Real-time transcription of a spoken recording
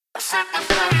I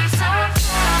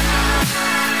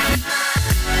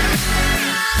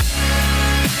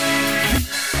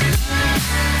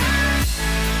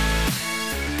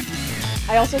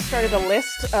also started a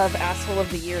list of Asshole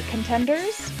of the Year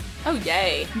contenders. Oh,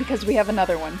 yay. Because we have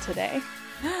another one today.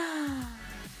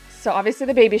 So obviously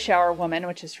the baby shower woman,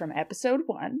 which is from episode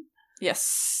 1.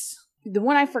 Yes. The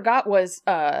one I forgot was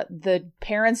the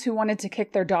parents who wanted to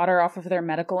kick their daughter off of their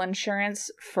medical insurance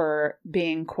for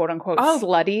being quote-unquote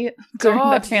slutty during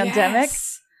the pandemic.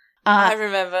 Yes. I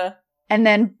remember. And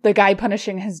then the guy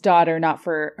punishing his daughter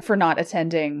for not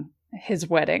attending his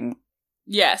wedding.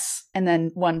 Yes. And then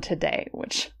one today,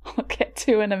 which I'll get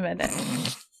to in a minute.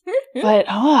 But,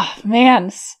 oh,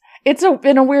 man. It's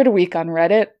been a weird week on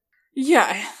Reddit.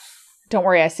 Yeah. Don't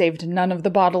worry, I saved none of the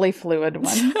bodily fluid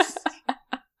ones.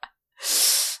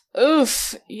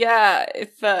 Oof. Yeah.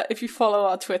 If you follow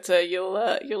our Twitter, you'll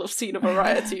have seen a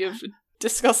variety of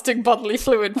disgusting bodily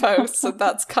fluid posts, and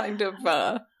that's kind of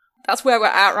that's where we're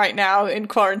at right now in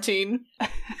quarantine.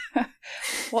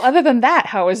 Well, other than that,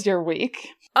 how was your week?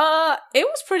 It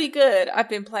was pretty good. I've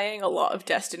been playing a lot of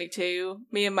Destiny 2.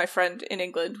 Me and my friend in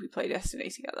England, we play Destiny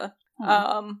together.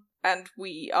 And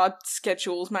our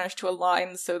schedules managed to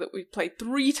align so that we played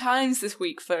 3 times this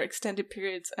week for extended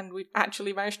periods, and we've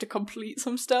actually managed to complete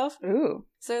some stuff. Ooh.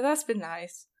 So that's been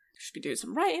nice. Just been doing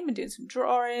some writing, been doing some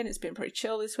drawing. It's been pretty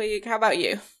chill this week. How about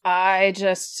you? I'm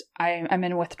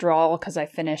in withdrawal because I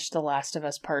finished The Last of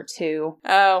Us Part 2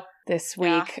 this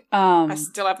week. Yeah. I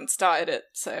still haven't started it,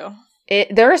 so...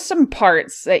 There are some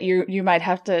parts that you might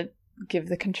have to give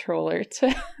the controller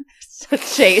to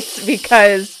chase,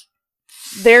 because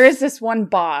there is this one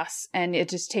boss and it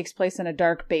just takes place in a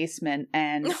dark basement,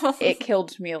 and it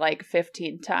killed me like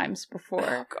 15 times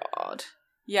before. Oh god.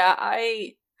 Yeah,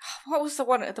 what was the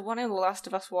one in The Last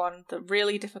of Us 1, the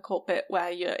really difficult bit where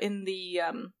you're in the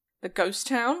ghost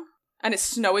town and it's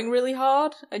snowing really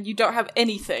hard and you don't have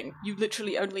anything. You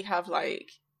literally only have like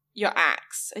your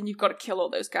axe, and you've got to kill all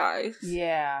those guys.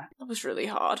 Yeah. That was really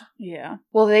hard. Yeah.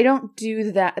 Well, they don't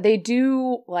do that. They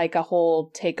do, like, a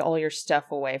whole take all your stuff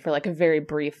away for, like, a very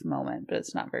brief moment, but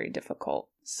it's not very difficult.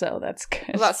 So that's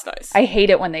good. Well, that's nice. I hate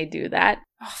it when they do that.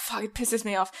 Oh, fuck, it pisses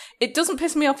me off. It doesn't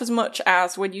piss me off as much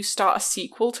as when you start a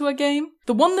sequel to a game.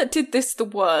 The one that did this the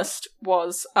worst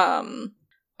was,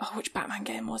 which Batman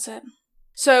game was it?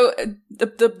 So,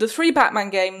 the 3 Batman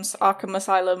games, Arkham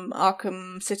Asylum,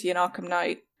 Arkham City, and Arkham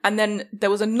Knight. And then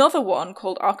there was another one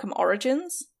called Arkham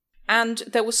Origins, and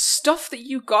there was stuff that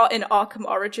you got in Arkham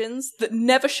Origins that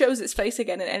never shows its face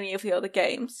again in any of the other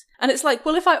games. And it's like,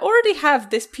 well, if I already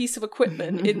have this piece of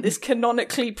equipment in this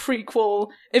canonically prequel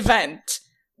event,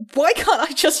 why can't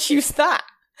I just use that?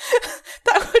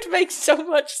 That would make so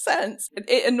much sense.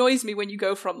 It annoys me when you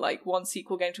go from like one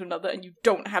sequel game to another and you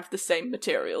don't have the same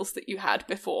materials that you had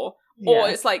before. Yeah. Or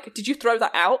it's like, did you throw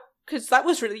that out? Because that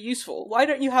was really useful. Why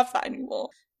don't you have that anymore?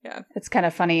 Yeah. It's kind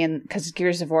of funny, and because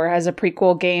Gears of War has a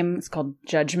prequel game, it's called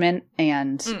Judgment,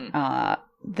 and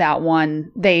that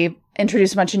one, they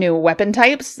introduced a bunch of new weapon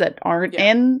types that aren't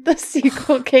in the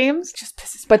sequel games. Just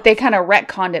pisses me but off. They kind of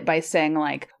retconned it by saying,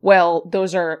 like, well,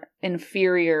 those are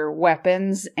inferior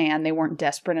weapons, and they weren't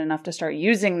desperate enough to start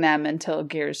using them until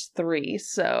Gears 3,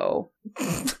 so...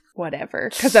 whatever,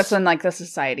 because that's when like the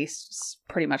society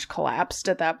pretty much collapsed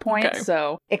at that point. Okay.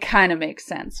 So it kind of makes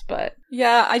sense, but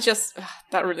yeah,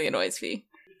 that really annoys me.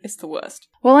 It's the worst.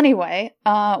 Well, anyway,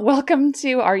 welcome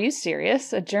to Are You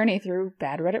Serious? A journey through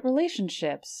bad Reddit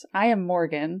relationships. I am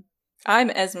Morgan. I'm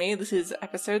Esme. This is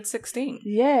episode 16.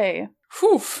 Yay.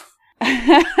 Whew.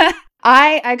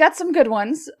 I got some good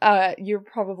ones. You're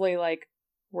probably like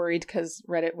worried because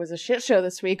Reddit was a shit show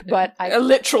this week, but a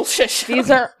literal shit show. These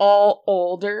are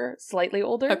all slightly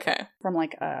older. Okay. From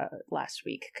like last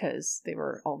week, because they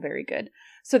were all very good.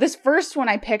 So this first one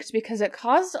I picked because it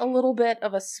caused a little bit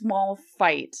of a small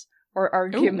fight or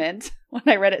argument when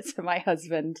I read it to my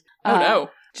husband. Oh no.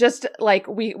 Just like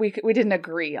we didn't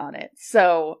agree on it.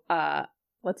 So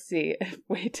let's see if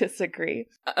we disagree.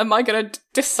 Am I going to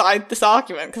decide this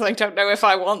argument? Because I don't know if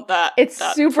I want that. It's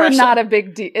that super pressure. Not a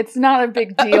big deal. It's not a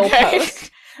big deal post.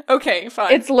 Okay,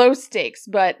 fine. It's low stakes,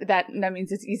 but that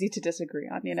means it's easy to disagree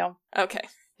on, you know? Okay.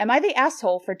 Am I the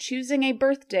asshole for choosing a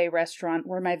birthday restaurant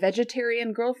where my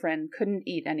vegetarian girlfriend couldn't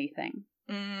eat anything?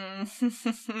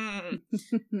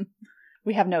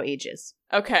 We have no ages.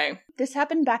 Okay. This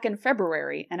happened back in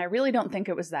February, and I really don't think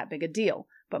it was that big a deal,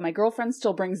 but my girlfriend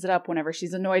still brings it up whenever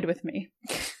she's annoyed with me.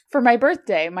 For my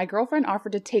birthday, my girlfriend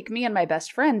offered to take me and my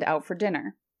best friend out for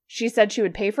dinner. She said she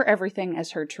would pay for everything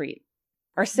as her treat.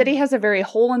 Our city has a very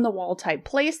hole-in-the-wall type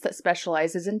place that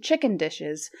specializes in chicken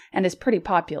dishes and is pretty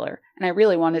popular, and I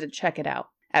really wanted to check it out.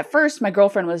 At first, my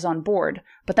girlfriend was on board,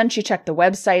 but then she checked the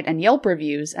website and Yelp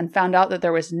reviews and found out that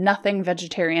there was nothing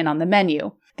vegetarian on the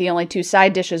menu. The only 2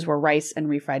 side dishes were rice and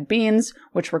refried beans,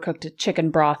 which were cooked in chicken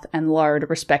broth and lard,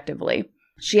 respectively.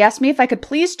 She asked me if I could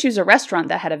please choose a restaurant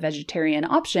that had a vegetarian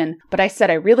option, but I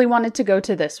said I really wanted to go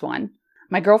to this one.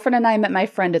 My girlfriend and I met my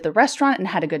friend at the restaurant and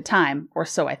had a good time, or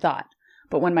so I thought.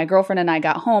 But when my girlfriend and I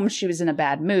got home, she was in a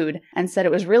bad mood and said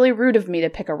it was really rude of me to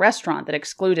pick a restaurant that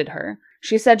excluded her.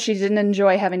 She said she didn't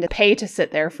enjoy having to pay to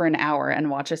sit there for an hour and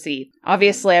watch us eat.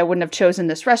 Obviously, I wouldn't have chosen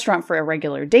this restaurant for a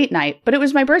regular date night, but it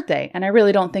was my birthday, and I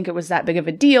really don't think it was that big of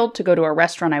a deal to go to a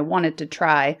restaurant I wanted to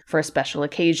try for a special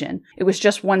occasion. It was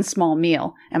just one small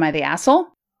meal. Am I the asshole?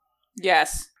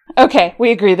 Yes. Okay,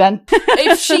 we agree then.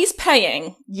 If she's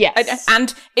paying. Yes.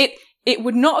 And it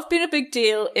would not have been a big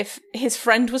deal if his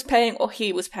friend was paying or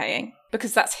he was paying,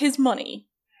 because that's his money.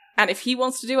 And if he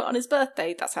wants to do it on his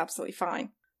birthday, that's absolutely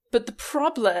fine. But the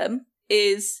problem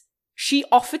is she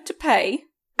offered to pay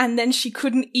and then she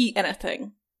couldn't eat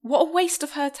anything. What a waste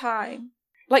of her time.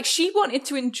 Like, she wanted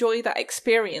to enjoy that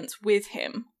experience with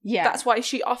him. Yeah. That's why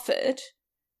she offered,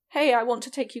 hey, I want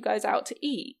to take you guys out to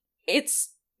eat.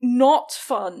 It's not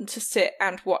fun to sit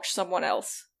and watch someone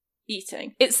else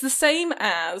eating. It's the same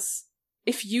as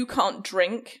if you can't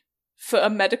drink for a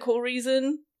medical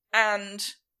reason and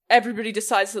everybody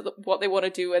decides that what they want to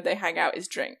do when they hang out is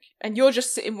drink, and you're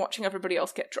just sitting watching everybody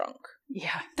else get drunk.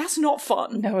 Yeah. That's not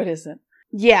fun. No, it isn't.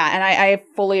 Yeah, and I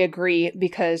fully agree,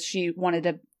 because she wanted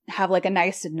to have like a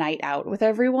nice night out with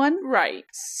everyone. Right.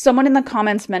 Someone in the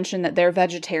comments mentioned that they're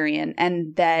vegetarian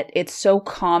and that it's so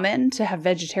common to have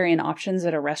vegetarian options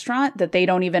at a restaurant that they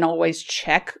don't even always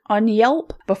check on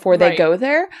Yelp before they go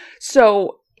there.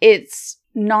 So it's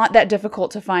not that difficult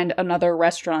to find another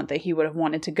restaurant that he would have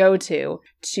wanted to go to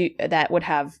that would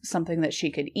have something that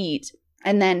she could eat,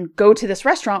 and then go to this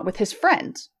restaurant with his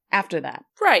friend after that.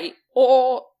 Right.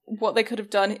 Or what they could have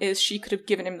done is she could have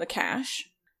given him the cash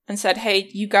and said, hey,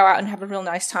 you go out and have a real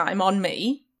nice time on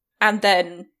me, and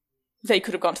then they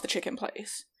could have gone to the chicken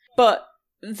place. But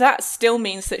that still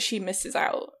means that she misses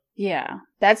out. Yeah.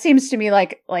 That seems to me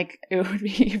like it would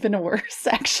be even worse,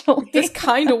 actually. It's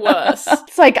kind of worse.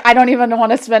 It's like, I don't even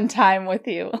want to spend time with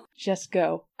you. Just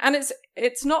go. And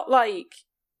it's not like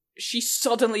she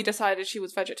suddenly decided she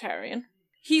was vegetarian.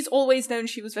 He's always known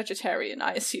she was vegetarian,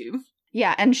 I assume.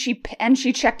 Yeah, and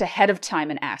she checked ahead of time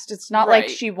and asked. It's not like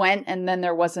she went and then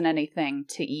there wasn't anything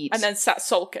to eat. And then sat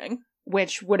sulking.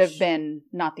 Which would have been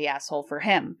not the asshole for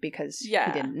him, because he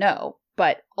didn't know.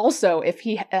 But also, if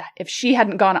she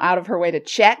hadn't gone out of her way to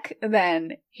check,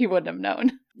 then he wouldn't have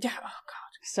known. Yeah. Oh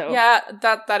God. So yeah,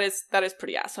 that is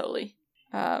pretty assholey.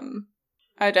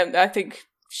 I think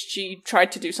she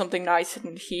tried to do something nice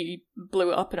and he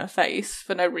blew it up in her face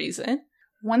for no reason.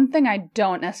 One thing I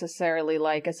don't necessarily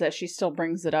like is that she still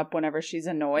brings it up whenever she's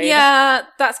annoyed. Yeah,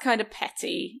 that's kind of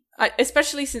petty,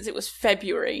 especially since it was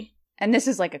February. And this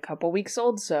is like a couple weeks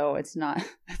old, so it's not.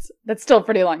 That's still a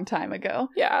pretty long time ago.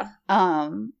 Yeah.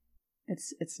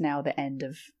 It's now the end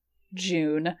of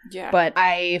June. Yeah. But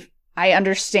I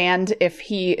understand if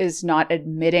he is not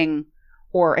admitting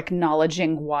or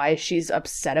acknowledging why she's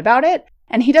upset about it.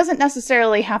 And he doesn't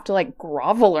necessarily have to like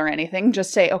grovel or anything.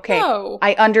 Just say, okay, no.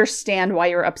 I understand why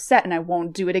you're upset and I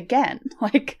won't do it again.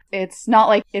 Like, it's not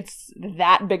like it's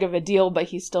that big of a deal, but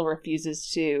he still refuses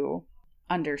to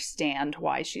understand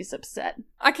why she's upset.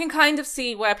 I can kind of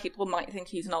see where people might think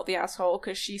he's not the asshole,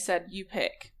 because she said, you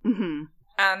pick. Mm-hmm.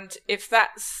 And if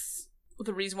that's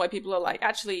the reason why people are like,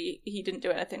 actually, he didn't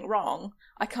do anything wrong,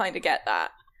 I kind of get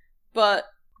that. But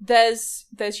there's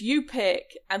you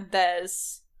pick, and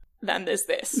then there's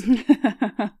this.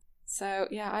 So,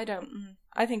 yeah,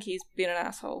 I think he's been an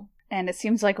asshole. And it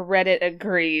seems like Reddit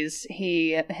agrees.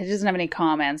 He doesn't have any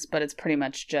comments, but it's pretty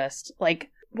much just like,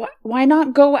 why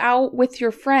not go out with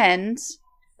your friends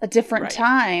a different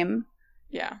time?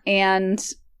 Yeah. And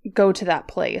go to that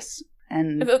place.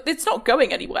 And it's not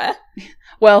going anywhere.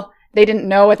 Well, they didn't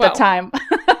know at the time.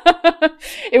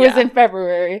 It was in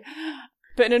February.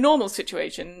 But in a normal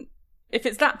situation, if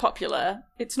it's that popular,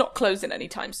 it's not closing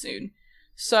anytime soon.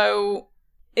 So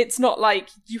it's not like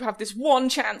you have this one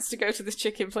chance to go to this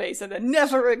chicken place and then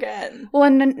never again. Well,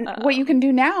 and then what you can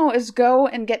do now is go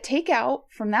and get takeout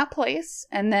from that place.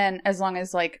 And then as long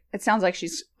as, like, it sounds like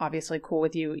she's obviously cool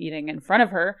with you eating in front of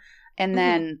her. And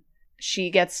then she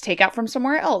gets takeout from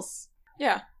somewhere else.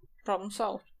 Yeah. Problem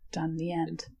solved. Done. The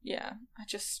end. Yeah.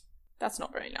 That's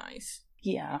not very nice.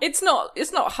 Yeah. It's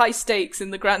not high stakes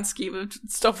in the grand scheme of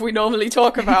stuff we normally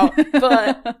talk about.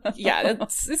 But yeah,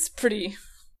 it's pretty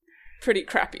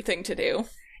crappy thing to do.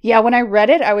 Yeah, when I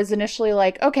read it, I was initially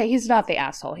like, okay, he's not the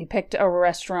asshole. He picked a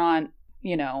restaurant,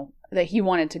 that he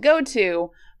wanted to go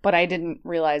to, but I didn't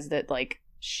realize that, like,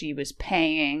 she was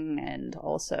paying, and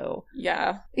also...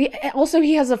 Yeah.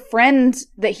 He has a friend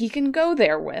that he can go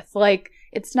there with. Like,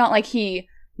 it's not like he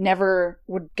never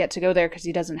would get to go there because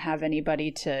he doesn't have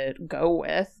anybody to go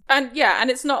with. And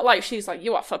it's not like she's like,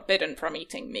 you are forbidden from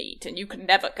eating meat and you can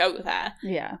never go there.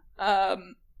 Yeah.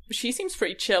 She seems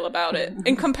pretty chill about it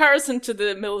in comparison to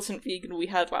the militant vegan we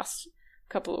had last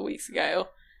couple of weeks ago.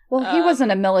 Well, he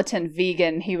wasn't a militant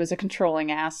vegan, he was a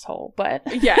controlling asshole, but...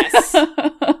 Yes.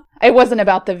 It wasn't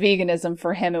about the veganism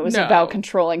for him, it was about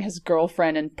controlling his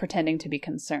girlfriend and pretending to be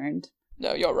concerned.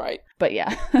 No, you're right. But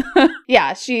yeah.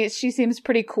 Yeah, she seems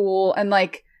pretty cool. And,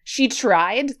 like, she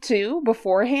tried, too,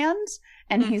 beforehand.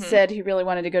 And he said he really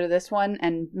wanted to go to this one.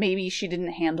 And maybe she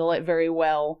didn't handle it very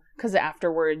well. Because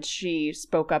afterwards she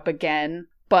spoke up again.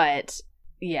 But,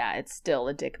 yeah, it's still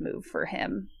a dick move for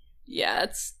him. Yeah,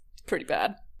 it's pretty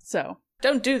bad. So.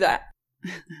 Don't do that.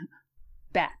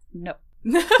 Bad. No.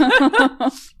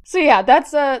 So, yeah,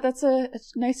 that's a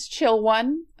nice chill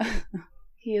one.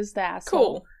 He is the asshole.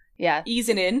 Cool. Yeah.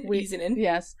 Easing in.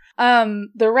 Yes.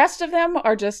 The rest of them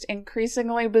are just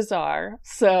increasingly bizarre.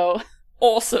 So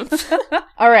awesome.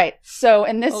 All right. So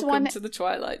in this Welcome one to the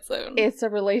Twilight Zone. It's a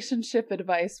relationship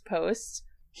advice post.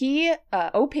 He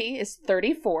OP is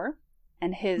 34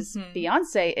 and his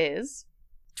fiance is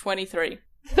 23.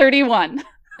 31.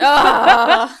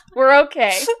 Ah! We're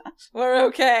okay. We're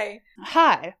okay.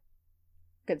 Hi.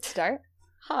 Good start.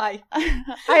 Hi.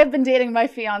 I have been dating my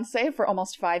fiancé for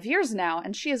almost 5 years now,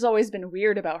 and she has always been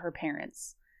weird about her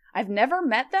parents. I've never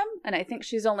met them, and I think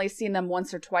she's only seen them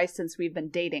once or twice since we've been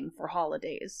dating for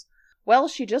holidays. Well,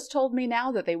 she just told me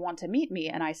now that they want to meet me,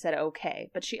 and I said okay,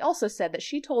 but she also said that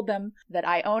she told them that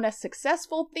I own a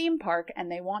successful theme park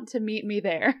and they want to meet me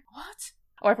there. What?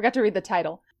 Oh, I forgot to read the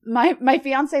title. My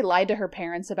fiancé lied to her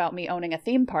parents about me owning a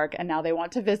theme park, and now they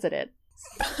want to visit it.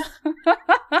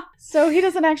 So he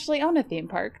doesn't actually own a theme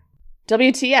park.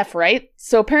 WTF, right?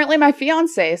 So apparently my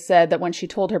fiancé said that when she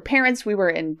told her parents we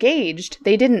were engaged,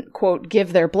 they didn't, quote,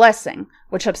 give their blessing,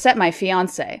 which upset my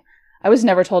fiancé. I was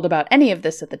never told about any of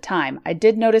this at the time. I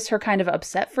did notice her kind of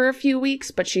upset for a few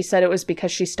weeks, but she said it was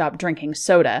because she stopped drinking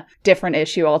soda. Different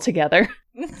issue altogether.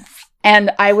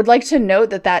 And I would like to note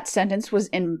that that sentence was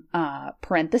in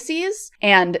parentheses,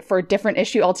 and for a different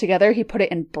issue altogether, he put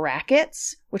it in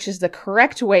brackets, which is the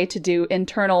correct way to do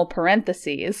internal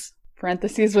parentheses.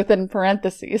 Parentheses within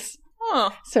parentheses. Huh.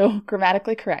 So,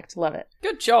 grammatically correct. Love it.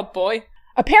 Good job, boy.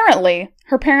 Apparently,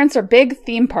 her parents are big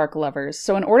theme park lovers,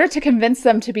 so in order to convince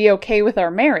them to be okay with our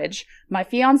marriage, my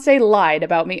fiancé lied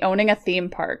about me owning a theme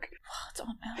park. What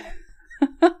on earth?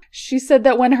 She said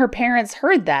that when her parents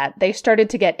heard that, they started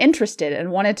to get interested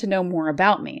and wanted to know more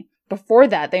about me. Before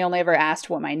that, they only ever asked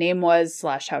what my name was,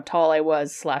 / how tall I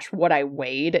was, / what I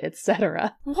weighed,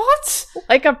 etc. What?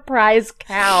 Like a prize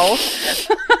cow.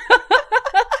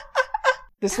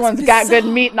 This one's got good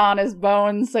meat on his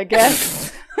bones, I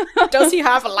guess. Does he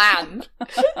have land?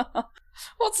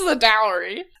 What's the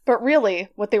dowry? But really,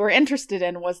 what they were interested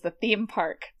in was the theme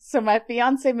park. So my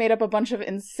fiancé made up a bunch of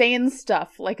insane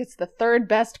stuff, like it's the 3rd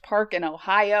best park in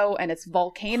Ohio, and it's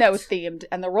volcano-themed,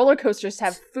 and the roller coasters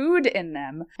have food in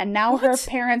them, and now her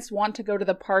parents want to go to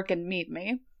the park and meet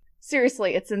me.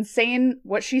 Seriously, it's insane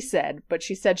what she said, but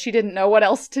she said she didn't know what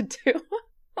else to do.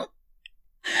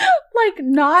 Like,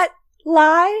 not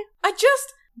lie?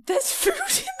 There's food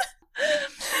in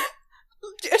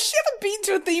Has she ever been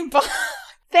to a theme park?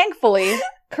 Thankfully,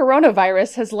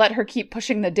 coronavirus has let her keep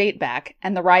pushing the date back,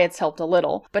 and the riots helped a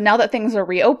little. But now that things are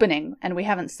reopening, and we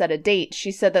haven't set a date,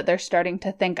 she said that they're starting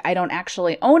to think I don't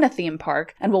actually own a theme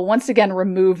park, and will once again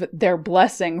remove their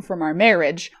blessing from our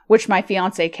marriage, which my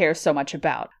fiancé cares so much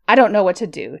about. I don't know what to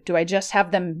do. Do I just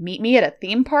have them meet me at a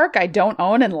theme park I don't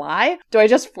own and lie? Do I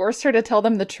just force her to tell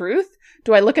them the truth?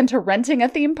 Do I look into renting a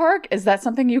theme park? Is that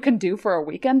something you can do for a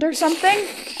weekend or something?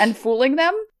 And fooling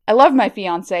them? I love my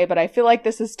fiancé, but I feel like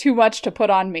this is too much to put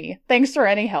on me. Thanks for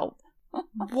any help.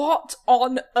 What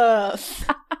on earth?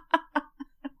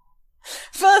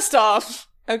 First off,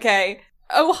 okay,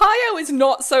 Ohio is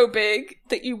not so big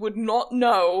that you would not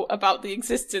know about the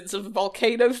existence of a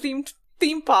volcano-themed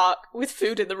theme park with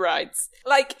food in the rides.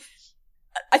 Like,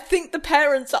 I think the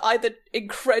parents are either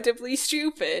incredibly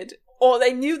stupid, or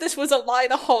they knew this was a lie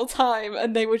the whole time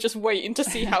and they were just waiting to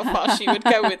see how far she would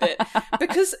go with it.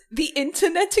 Because the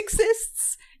internet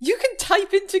exists. You can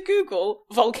type into Google,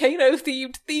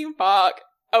 volcano-themed theme park,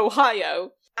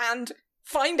 Ohio, and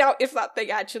find out if that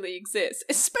thing actually exists.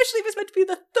 Especially if it's meant to be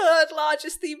the 3rd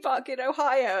largest theme park in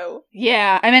Ohio.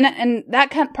 Yeah, I mean, and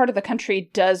that part of the country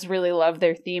does really love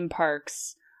their theme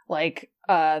parks. Like,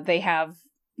 they have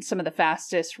some of the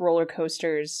fastest roller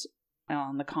coasters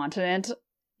on the continent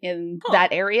in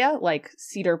that area. Like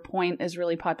Cedar Point is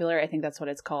really popular. I think that's what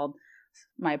it's called.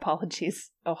 My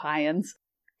apologies, Ohioans.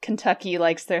 Kentucky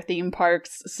likes their theme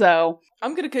parks, so...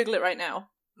 I'm gonna Google it right now.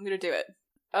 I'm gonna do it.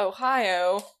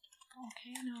 Ohio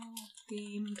volcano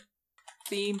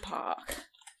theme park.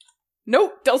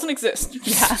 Nope, doesn't exist.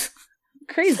 Yeah.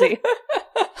 Crazy.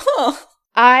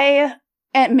 Huh.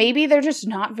 And maybe they're just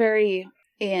not very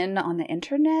in on the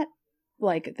internet.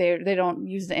 Like, they don't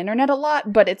use the internet a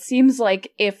lot, but it seems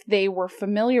like if they were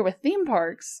familiar with theme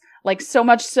parks, like so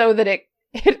much so that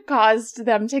it caused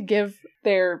them to give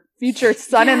their future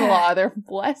son-in-law their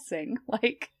blessing.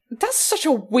 Like, that's such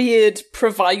a weird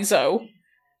proviso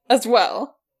as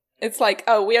well. It's like,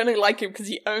 oh, we only like him because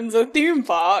he owns a theme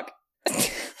park.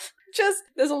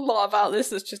 There's a lot about this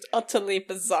that's just utterly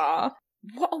bizarre.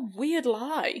 What a weird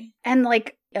lie. And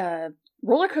like,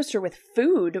 roller coaster with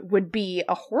food would be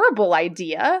a horrible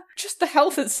idea. Just the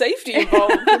health and safety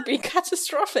involved would be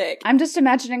catastrophic. I'm just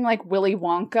imagining like Willy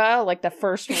Wonka, like the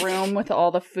first room with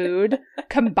all the food,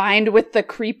 combined with the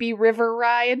creepy river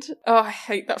ride. Oh, I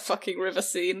hate that fucking river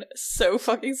scene. So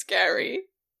fucking scary.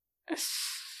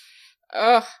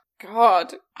 Ugh,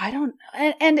 God. I don't...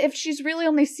 And if she's really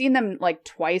only seen them like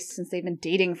twice since they've been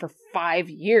dating for 5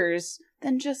 years...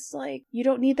 then just, like, you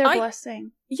don't need their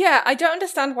blessing. Yeah, I don't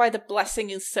understand why the blessing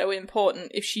is so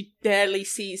important if she barely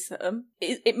sees them.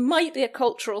 It might be a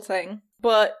cultural thing,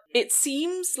 but it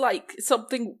seems like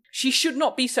something... She should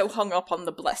not be so hung up on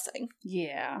the blessing.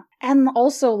 Yeah. And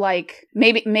also, like,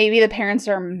 maybe the parents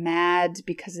are mad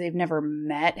because they've never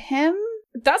met him?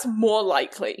 That's more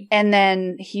likely. And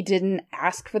then he didn't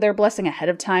ask for their blessing ahead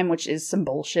of time, which is some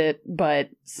bullshit, but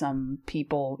some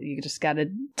people, you just gotta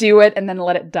do it and then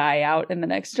let it die out in the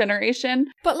next generation.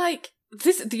 But like,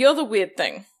 the other weird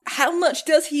thing. How much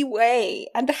does he weigh?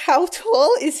 And how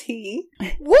tall is he?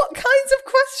 What kinds of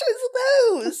questions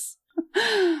are those?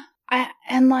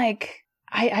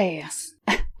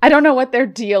 I don't know what their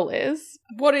deal is.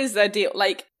 What is their deal?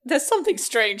 Like, there's something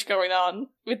strange going on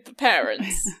with the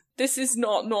parents. This is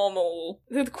not normal.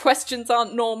 The questions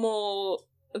aren't normal.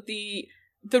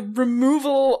 The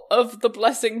removal of the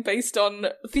blessing based on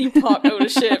theme park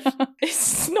ownership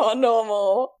is not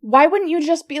normal. Why wouldn't you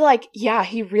just be like, yeah,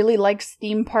 he really likes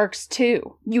theme parks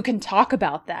too? You can talk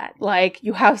about that. Like,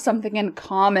 you have something in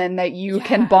common that you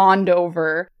can bond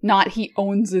over. Not he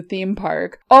owns a theme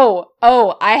park. Oh,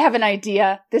 I have an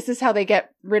idea. This is how they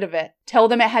get rid of it. Tell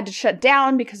them it had to shut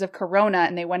down because of Corona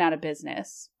and they went out of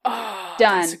business. Oh,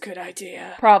 done. That's a good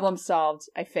idea. Problem solved.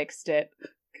 I fixed it.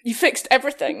 You fixed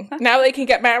everything. Now they can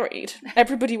get married.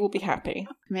 Everybody will be happy.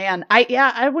 Man,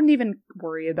 I wouldn't even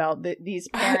worry about these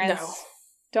parents. No.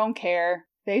 Don't care.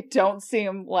 They don't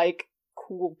seem like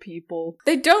cool people.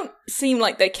 They don't seem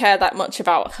like they care that much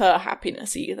about her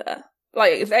happiness either.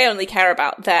 Like, they only care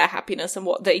about their happiness and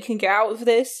what they can get out of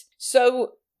this.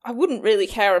 So, I wouldn't really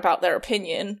care about their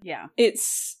opinion. Yeah.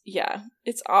 It's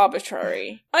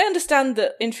arbitrary. I understand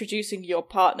that introducing your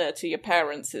partner to your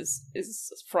parents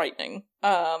is frightening.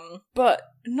 But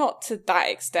not to that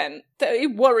extent.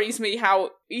 It worries me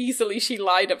how easily she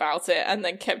lied about it and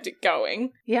then kept it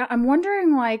going. Yeah, I'm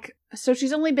wondering, like, so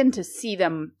she's only been to see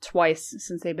them twice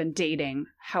since they've been dating.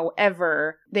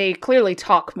 However, they clearly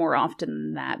talk more often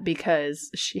than that because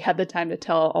she had the time to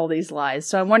tell all these lies.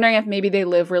 So I'm wondering if maybe they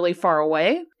live really far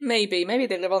away. Maybe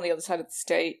they live on the other side of the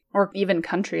state. Or even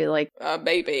country, like...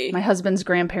 maybe. My husband's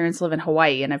grandparents live in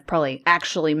Hawaii, and I've probably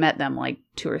actually met them, like,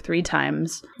 2 or 3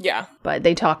 times. Yeah. But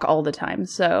they talk all the time,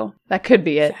 so that could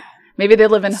be it. Maybe they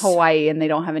live in Hawaii and they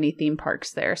don't have any theme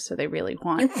parks there, so they really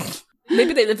want...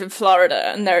 Maybe they live in Florida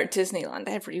and they're at Disneyland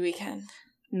every weekend.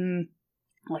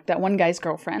 Like that one guy's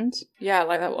girlfriend. Yeah,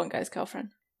 like that one guy's girlfriend.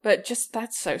 But just,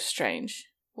 that's so strange.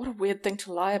 What a weird thing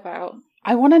to lie about.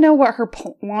 I want to know what her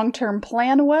long-term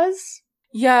plan was.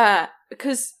 Yeah,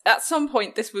 because at some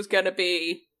point this was going to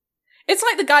be... It's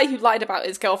like the guy who lied about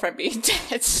his girlfriend being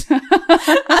dead. At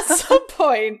some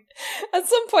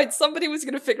point, somebody was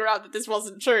going to figure out that this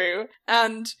wasn't true,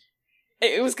 and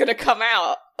it was going to come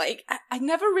out. Like, I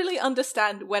never really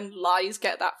understand when lies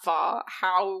get that far,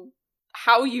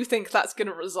 how you think that's going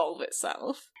to resolve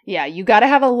itself. Yeah, you got to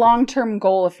have a long-term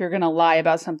goal if you're going to lie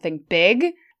about something big,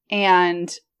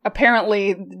 and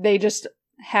apparently they just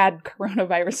had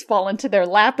coronavirus fall into their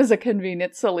lap as a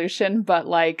convenient solution, but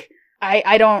like...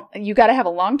 you gotta have a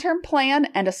long-term plan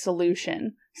and a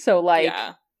solution. So, like,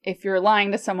 if you're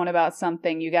lying to someone about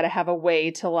something, you gotta have a way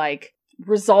to, like,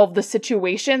 resolve the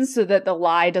situation so that the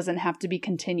lie doesn't have to be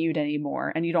continued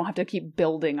anymore and you don't have to keep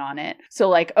building on it. So,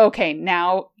 like, okay,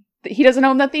 now he doesn't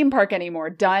own the theme park anymore.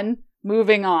 Done.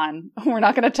 Moving on. We're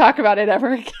not gonna talk about it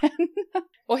ever again.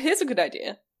 Well, here's a good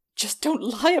idea. just don't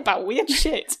lie about weird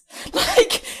shit.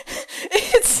 Like,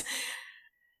 it's...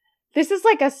 This is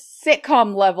like a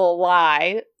sitcom level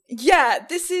lie. Yeah,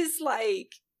 this is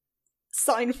like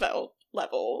Seinfeld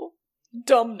level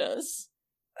dumbness.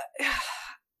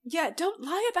 Yeah, don't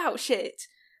lie about shit.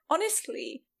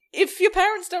 Honestly, if your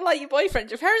parents don't like your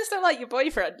boyfriend,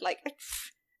 like,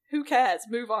 who cares?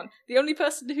 Move on. The only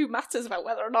person who matters about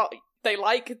whether or not they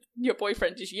like your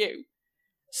boyfriend is you.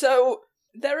 So,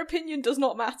 their opinion does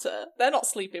not matter. They're not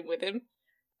sleeping with him.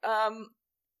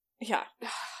 Yeah.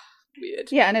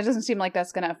 Weird. Yeah, and it doesn't seem like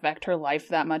that's going to affect her life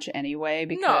that much anyway,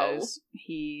 because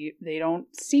they don't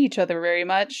see each other very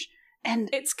much. And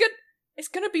it's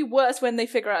going to be worse when they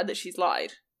figure out that she's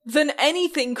lied than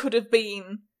anything could have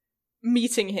been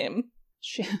meeting him.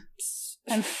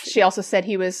 She also said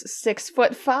he was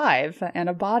 6'5" and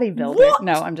a bodybuilder. What?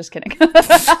 No, I'm just kidding.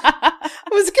 I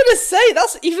was gonna say,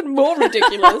 that's even more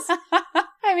ridiculous.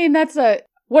 I mean,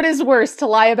 what is worse, to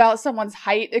lie about someone's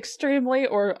height extremely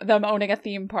or them owning a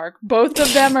theme park? Both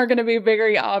of them are going to be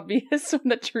very obvious when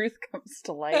the truth comes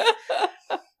to light.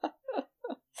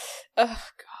 Oh,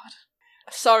 God.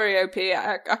 Sorry, OP,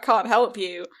 I can't help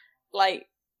you. Like,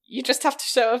 you just have to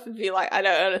show up and be like, I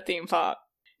don't own a theme park.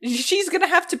 She's gonna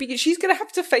have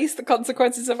to face the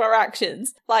consequences of her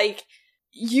actions. Like,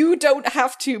 you don't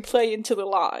have to play into the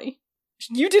lie.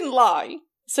 You didn't lie.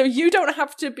 So you don't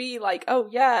have to be like, oh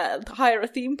yeah, hire a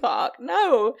theme park.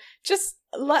 No, just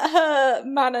let her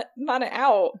man it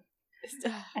out.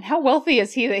 And how wealthy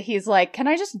is he that he's like, can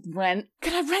I rent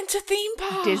a theme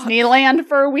park? Disneyland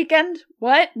for a weekend?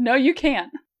 What? No, you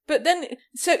can't. But then,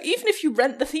 so even if you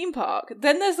rent the theme park,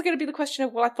 then there's going to be the question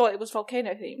of, well, I thought it was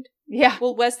volcano themed. Yeah.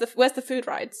 Well, where's the food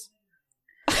rides?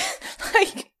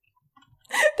 Like,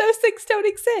 those things don't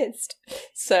exist.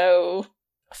 So,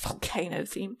 a volcano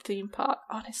themed theme park,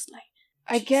 honestly.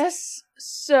 I guess,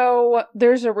 so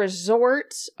there's a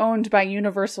resort owned by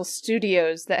Universal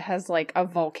Studios that has like a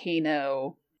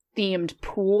volcano themed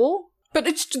pool. But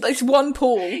it's one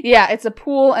pool. Yeah, it's a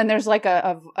pool, and there's like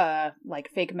a like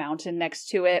fake mountain next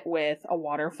to it with a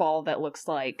waterfall that looks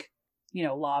like,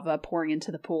 lava pouring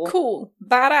into the pool. Cool.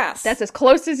 Badass. That's as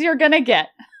close as you're gonna get.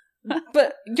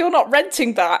 But you're not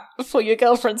renting that for your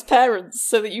girlfriend's parents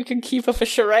so that you can keep up a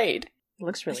charade. It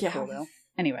looks really cool, though.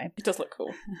 Anyway. It does look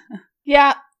cool.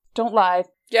 Yeah, don't lie.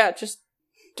 Yeah, just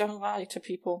don't lie to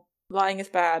people. Lying is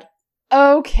bad.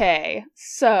 Okay,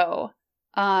 so...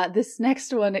 this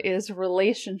next one is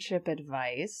relationship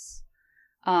advice.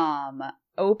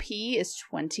 OP is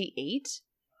 28,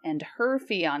 and her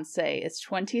fiance is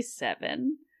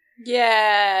 27.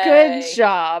 Yay! Good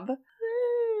job.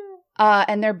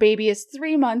 And their baby is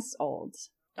 3 months old.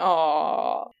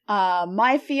 Aww.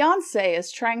 My fiance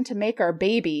is trying to make our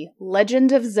baby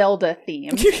Legend of Zelda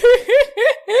themed.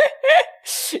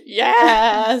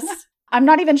 Yes! I'm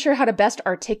not even sure how to best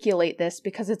articulate this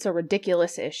because it's a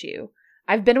ridiculous issue.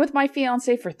 I've been with my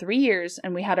fiancé for 3 years,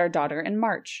 and we had our daughter in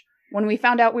March. When we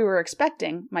found out we were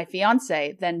expecting, my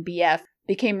fiancé, then BF,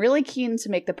 became really keen to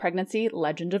make the pregnancy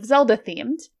Legend of Zelda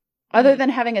themed. Other than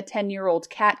having a 10-year-old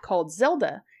cat called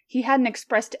Zelda, he hadn't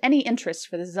expressed any interest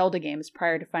for the Zelda games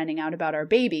prior to finding out about our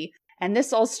baby, and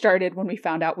this all started when we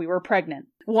found out we were pregnant.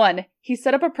 1. He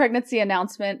set up a pregnancy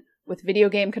announcement with video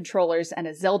game controllers and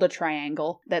a Zelda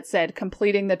triangle that said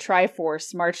completing the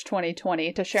Triforce March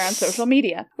 2020 to share on social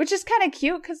media, which is kind of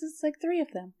cute because it's like 3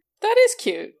 of them. That is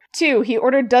cute. 2, he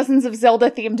ordered dozens of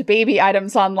Zelda-themed baby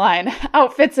items online,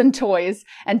 outfits and toys,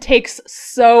 and takes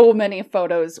so many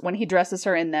photos when he dresses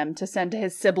her in them to send to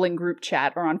his sibling group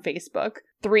chat or on Facebook.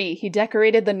 3, he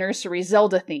decorated the nursery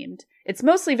Zelda-themed. It's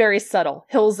mostly very subtle,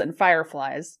 hills and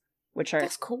fireflies, which are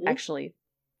actually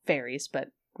fairies, but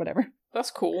whatever. That's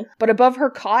cool. But above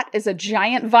her cot is a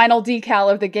giant vinyl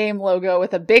decal of the game logo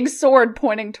with a big sword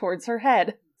pointing towards her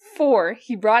head. 4,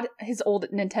 he brought his old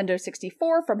Nintendo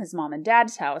 64 from his mom and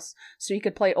dad's house so he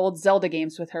could play old Zelda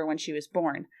games with her when she was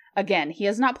born. Again, he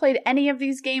has not played any of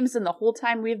these games in the whole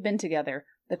time we've been together.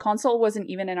 The console wasn't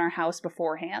even in our house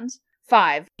beforehand.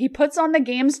 5, he puts on the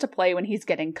games to play when he's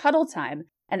getting cuddle time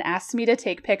and asks me to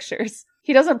take pictures.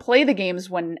 He doesn't play the games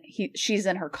when she's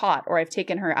in her cot or I've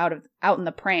taken her out in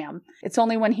the pram. It's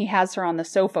only when he has her on the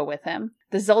sofa with him.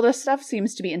 The Zelda stuff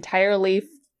seems to be entirely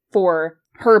for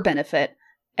her benefit.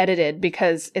 Edited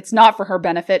because it's not for her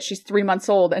benefit. She's 3 months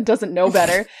old and doesn't know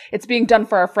better. It's being done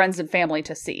for our friends and family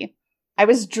to see. I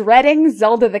was dreading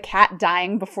Zelda the cat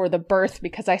dying before the birth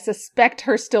because I suspect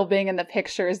her still being in the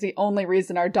picture is the only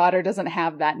reason our daughter doesn't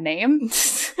have that name.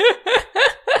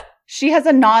 She has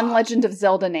a non-Legend of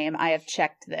Zelda name. I have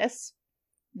checked this.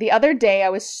 The other day I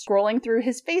was scrolling through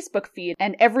his Facebook feed,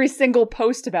 and every single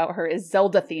post about her is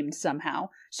Zelda-themed somehow,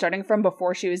 starting from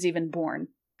before she was even born.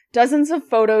 Dozens of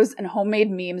photos and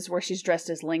homemade memes where she's dressed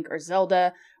as Link or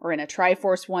Zelda, or in a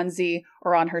Triforce onesie,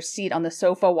 or on her seat on the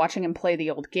sofa watching him play the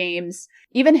old games.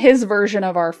 Even his version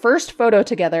of our first photo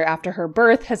together after her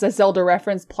birth has a Zelda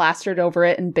reference plastered over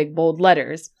it in big bold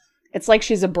letters. It's like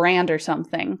she's a brand or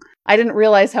something. I didn't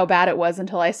realize how bad it was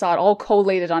until I saw it all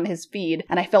collated on his feed,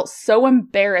 and I felt so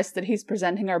embarrassed that he's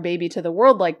presenting our baby to the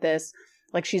world like this,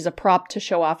 like she's a prop to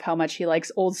show off how much he likes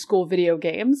old school video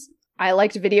games. I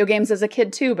liked video games as a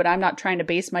kid too, but I'm not trying to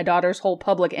base my daughter's whole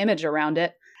public image around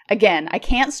it. Again, I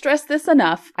can't stress this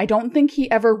enough. I don't think he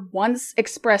ever once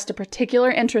expressed a particular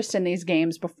interest in these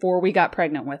games before we got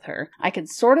pregnant with her. I could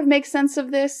sort of make sense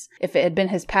of this if it had been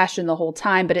his passion the whole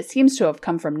time, but it seems to have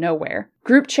come from nowhere.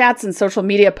 Group chats and social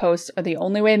media posts are the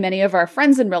only way many of our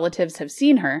friends and relatives have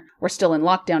seen her. We're still in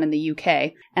lockdown in the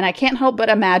UK, and I can't help but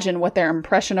imagine what their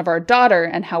impression of our daughter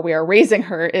and how we are raising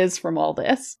her is from all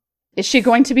this. Is she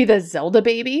going to be the Zelda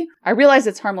baby? I realize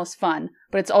it's harmless fun,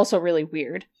 but it's also really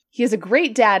weird. He is a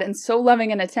great dad and so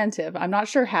loving and attentive. I'm not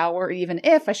sure how or even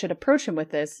if I should approach him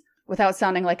with this without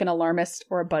sounding like an alarmist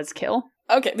or a buzzkill.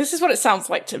 Okay, this is what it sounds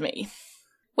like to me.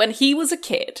 When he was a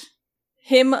kid,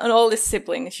 him and all his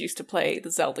siblings used to play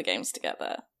the Zelda games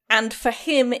together. And for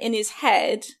him, in his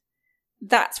head,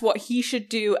 that's what he should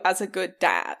do as a good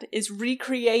dad, is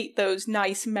recreate those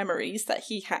nice memories that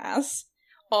he has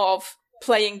of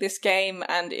playing this game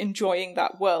and enjoying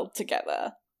that world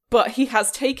together. But he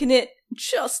has taken it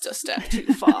just a step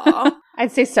too far.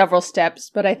 I'd say several steps,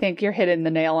 but I think you're hitting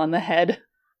the nail on the head.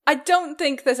 I don't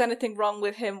think there's anything wrong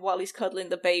with him while he's cuddling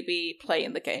the baby,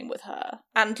 playing the game with her.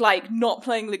 And, not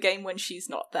playing the game when she's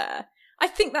not there. I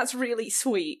think that's really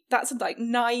sweet. That's a,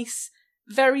 nice,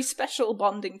 very special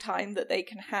bonding time that they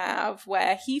can have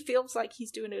where he feels like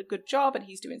he's doing a good job and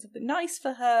he's doing something nice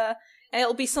for her. And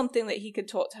it'll be something that he can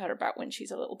talk to her about when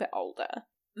she's a little bit older.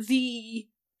 The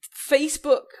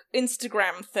Facebook,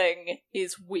 Instagram thing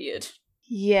is weird.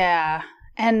 Yeah.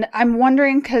 And I'm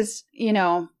wondering because,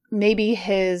 maybe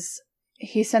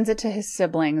he sends it to his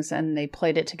siblings and they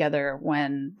played it together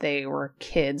when they were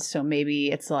kids. So maybe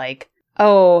it's like,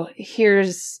 oh,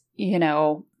 here's,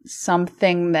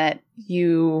 something that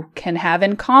you can have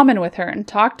in common with her and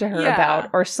talk to her about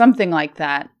or something like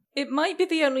that. It might be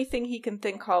the only thing he can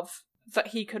think of that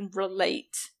he can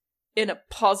relate in a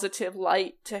positive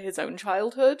light to his own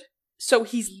childhood. So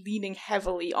he's leaning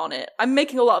heavily on it. I'm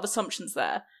making a lot of assumptions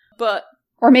there, but...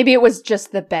 Or maybe it was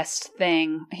just the best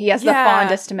thing. He has the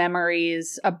fondest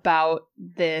memories about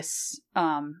this.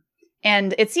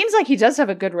 And it seems like he does have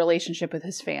a good relationship with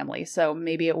his family. So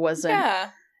maybe it wasn't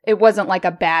like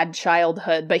a bad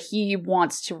childhood, but he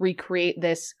wants to recreate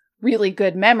this really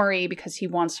good memory because he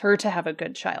wants her to have a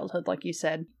good childhood, like you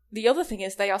said. The other thing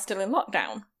is they are still in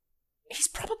lockdown. He's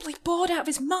probably bored out of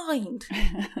his mind.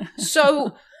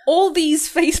 So all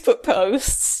these Facebook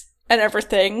posts and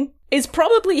everything is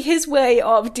probably his way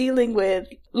of dealing with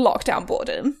lockdown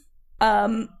boredom.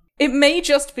 It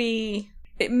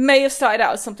may have started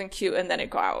out as something cute and then it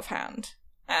got out of hand.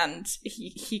 And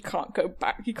he can't go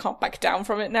back. He can't back down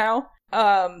from it now.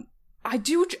 I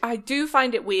do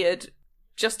find it weird,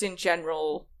 just in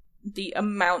general, the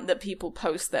amount that people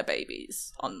post their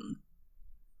babies on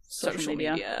social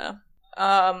media.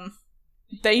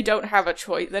 They don't have a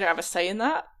choice. They don't have a say in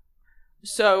that.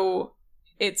 So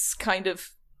it's kind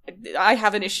of, I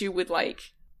have an issue with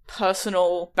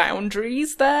personal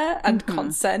boundaries there and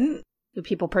consent. The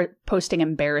people posting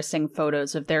embarrassing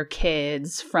photos of their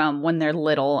kids from when they're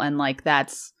little and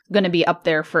that's going to be up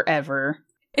there forever.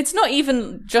 It's not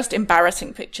even just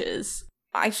embarrassing pictures.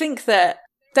 I think that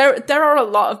there are a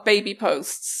lot of baby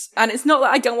posts, and it's not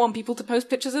that I don't want people to post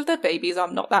pictures of their babies.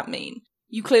 I'm not that mean.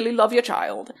 You clearly love your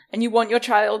child, and you want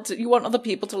you want other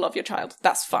people to love your child.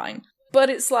 That's fine. But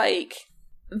it's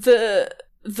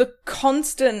the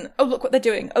constant, oh, look what they're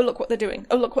doing. Oh, look what they're doing.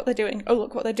 Oh, look what they're doing. Oh,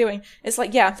 look what they're doing. It's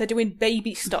they're doing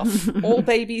baby stuff. All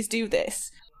babies do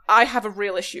this. I have a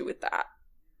real issue with that.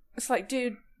 It's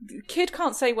dude, the kid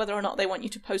can't say whether or not they want you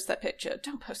to post that picture.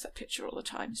 Don't post that picture all the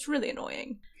time. It's really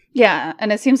annoying. Yeah,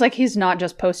 and it seems like he's not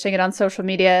just posting it on social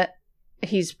media.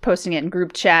 He's posting it in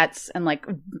group chats and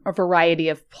a variety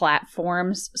of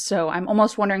platforms. So I'm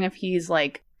almost wondering if he's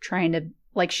trying to,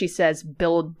 like she says,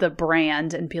 build the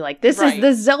brand and be this is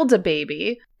the Zelda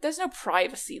baby. There's no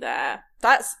privacy there.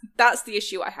 That's the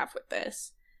issue I have with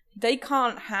this. They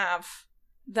can't have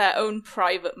their own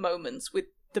private moments with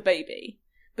the baby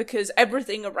because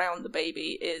everything around the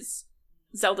baby is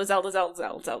Zelda, Zelda, Zelda,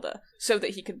 Zelda, Zelda, so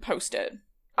that he can post it.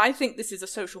 I think this is a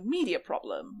social media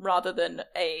problem rather than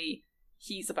a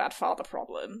he's a bad father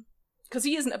problem. Because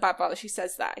he isn't a bad father, she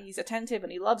says that. He's attentive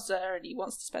and he loves her and he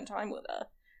wants to spend time with her.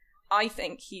 I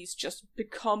think he's just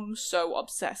become so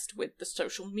obsessed with the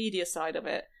social media side of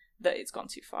it that it's gone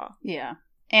too far. Yeah.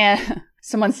 And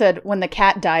someone said, when the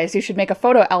cat dies, you should make a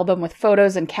photo album with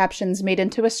photos and captions made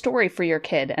into a story for your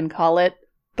kid and call it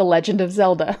The Legend of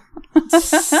Zelda.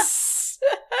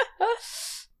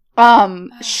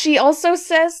 She also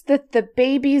says that the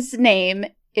baby's name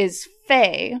is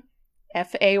Faye.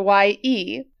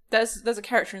 Faye. There's a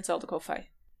character in Zelda called Faye.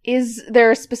 Is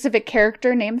there a specific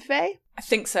character named Faye? I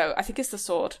think so. I think it's the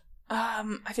sword.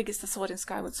 I think it's the sword in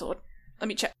Skyward Sword. Let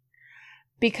me check.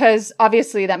 Because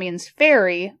obviously that means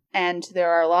fairy, and there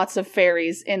are lots of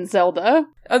fairies in Zelda.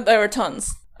 There are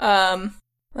tons. Let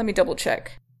me double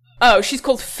check. Oh, she's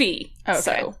called Fee. Okay.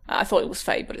 So I thought it was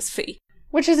Faye, but it's Fee.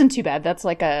 Which isn't too bad. That's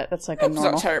like a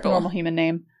normal human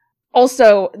name.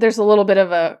 Also, there's a little bit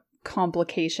of a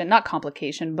not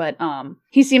complication, but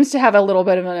he seems to have a little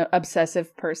bit of an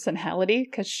obsessive personality,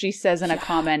 because she says in a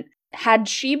comment, had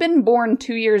she been born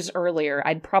 2 years earlier,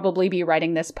 I'd probably be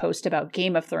writing this post about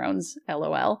Game of Thrones,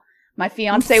 LOL. My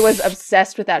fiance was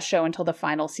obsessed with that show until the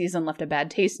final season left a bad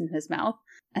taste in his mouth.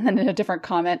 And then in a different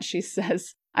comment, she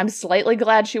says, I'm slightly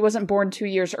glad she wasn't born 2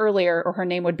 years earlier, or her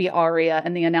name would be Arya,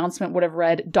 and the announcement would have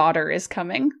read, daughter is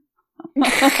coming.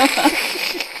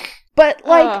 But,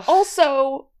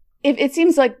 also, it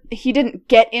seems like he didn't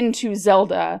get into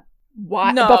Zelda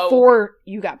before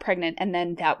you got pregnant, and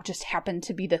then that just happened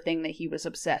to be the thing that he was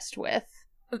obsessed with.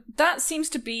 That seems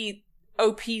to be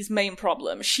OP's main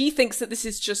problem. She thinks that this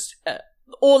is just,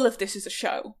 all of this is a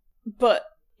show, but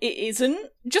it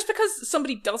isn't. Just because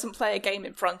somebody doesn't play a game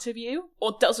in front of you,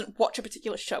 or doesn't watch a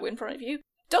particular show in front of you,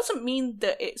 doesn't mean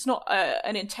that it's not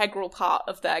an integral part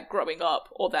of their growing up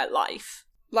or their life.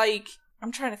 Like,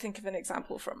 I'm trying to think of an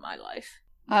example from my life.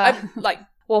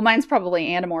 Well, mine's probably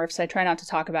Animorphs. I try not to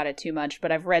talk about it too much,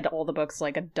 but I've read all the books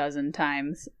like a dozen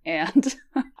times. And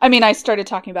I mean, I started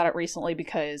talking about it recently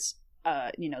because,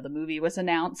 the movie was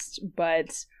announced,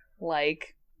 but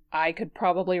I could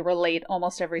probably relate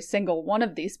almost every single one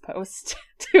of these posts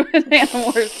to an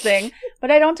Animorphs thing, but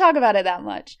I don't talk about it that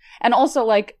much. And also,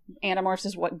 Animorphs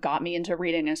is what got me into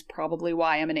reading, is probably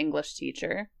why I'm an English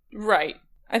teacher. Right.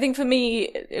 I think for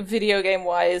me, video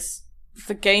game-wise,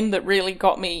 the game that really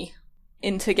got me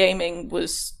into gaming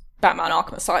was Batman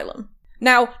Arkham Asylum.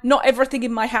 Now, not everything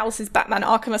in my house is Batman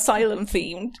Arkham Asylum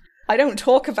themed. I don't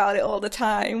talk about it all the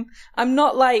time. I'm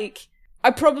not I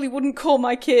probably wouldn't call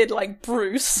my kid,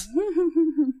 Bruce.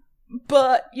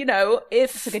 But,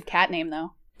 if... It's a good cat name,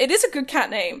 though. It is a good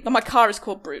cat name. My car is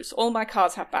called Bruce. All my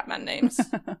cars have Batman names.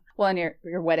 Well, and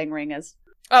your wedding ring is.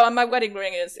 Oh, and my wedding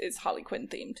ring is Harley Quinn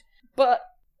themed. But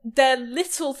they're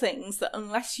little things that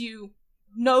unless you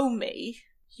know me,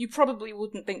 you probably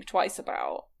wouldn't think twice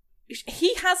about.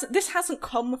 This hasn't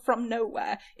come from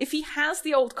nowhere. If he has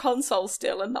the old console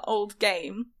still and the old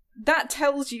game, that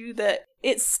tells you that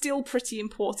it's still pretty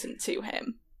important to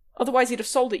him. Otherwise he'd have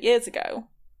sold it years ago.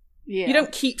 Yeah. You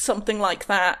don't keep something like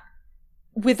that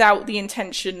without the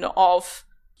intention of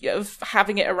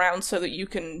having it around so that you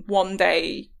can one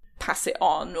day pass it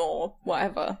on or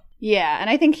whatever. Yeah, and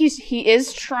I think he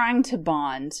is trying to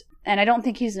bond, and I don't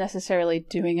think he's necessarily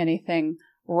doing anything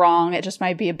wrong. It just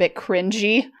might be a bit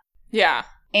cringy. Yeah.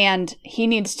 And he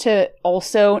needs to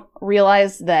also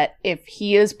realize that if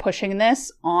he is pushing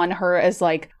this on her as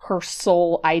her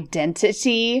sole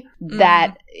identity,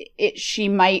 that she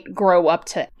might grow up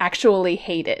to actually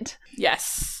hate it.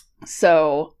 Yes.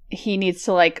 So he needs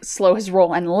to slow his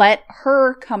roll and let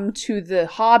her come to the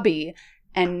hobby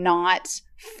and not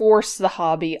force the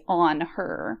hobby on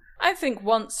her. I think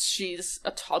once she's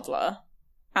a toddler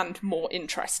and more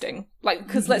interesting,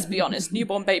 because let's be honest,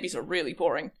 newborn babies are really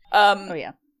boring. Oh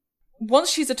yeah.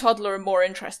 Once she's a toddler and more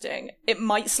interesting, it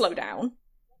might slow down.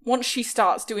 Once she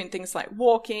starts doing things like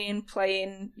walking,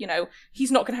 playing,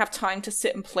 he's not going to have time to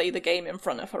sit and play the game in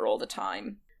front of her all the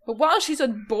time. But while she's a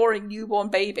boring newborn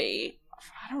baby,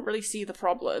 I don't really see the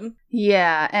problem.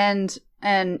 Yeah, and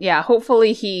yeah,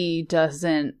 hopefully he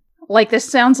doesn't.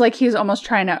 This sounds like he's almost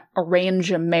trying to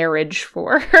arrange a marriage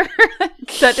for her.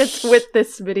 That it's with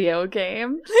this video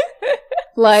game.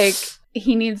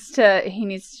 He needs to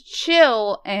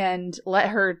chill and let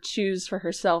her choose for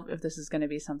herself if this is going to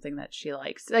be something that she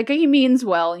likes. He means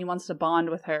well. He wants to bond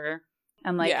with her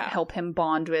and help her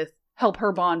bond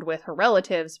with her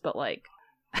relatives, but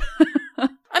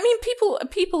I mean,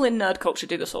 people in nerd culture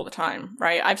do this all the time,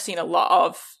 right? I've seen a lot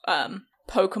of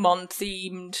Pokemon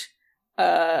themed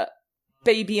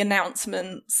baby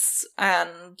announcements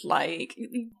and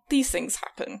these things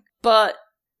happen. But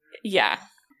yeah,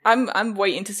 I'm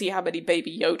waiting to see how many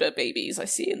Baby Yoda babies I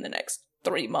see in the next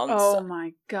 3 months. Oh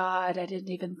my god, I didn't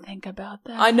even think about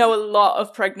that. I know a lot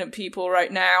of pregnant people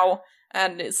right now,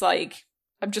 and it's like,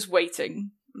 I'm just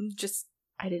waiting. I'm just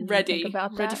I didn't ready, think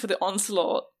about that. ready for the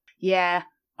onslaught. Yeah.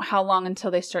 How long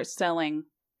until they start selling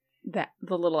the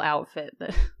little outfit?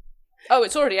 That Oh,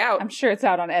 it's already out. I'm sure it's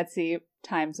out on Etsy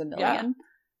times a million.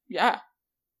 Yeah.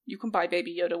 You can buy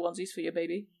Baby Yoda onesies for your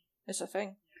baby. It's a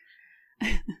thing.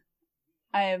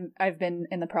 I've been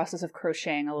in the process of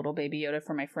crocheting a little Baby Yoda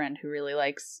for my friend who really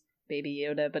likes Baby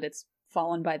Yoda, but it's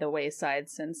fallen by the wayside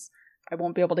since I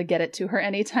won't be able to get it to her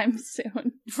anytime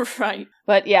soon. Right.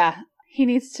 But yeah, he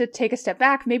needs to take a step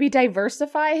back, maybe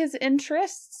diversify his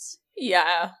interests.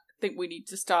 Yeah. I think we need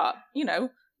to start,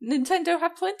 Nintendo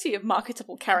have plenty of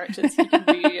marketable characters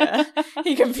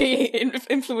he can be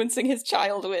influencing his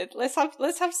child with. Let's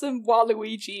have some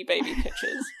Waluigi baby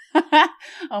pictures.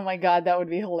 Oh my god, that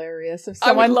would be hilarious if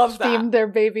I would someone love that. themed their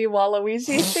baby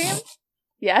Waluigi theme.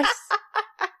 Yes.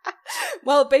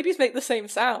 Well, babies make the same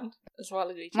sound as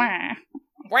Waluigi.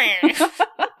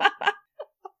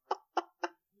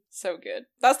 So good.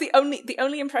 That's the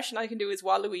only impression I can do is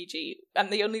Waluigi,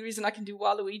 and the only reason I can do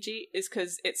Waluigi is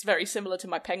because it's very similar to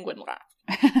my penguin rap.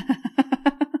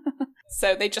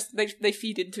 So they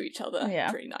feed into each other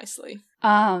pretty nicely.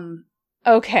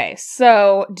 Okay,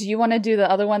 so do you want to do the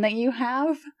other one that you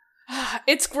have?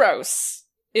 It's gross.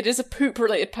 It is a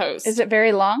poop-related post. Is it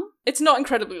very long? It's not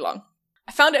incredibly long.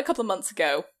 I found it a couple of months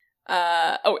ago.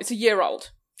 It's a year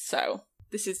old, so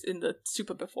this is in the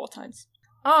super before times.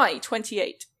 I,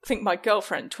 28, think my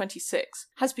girlfriend, 26,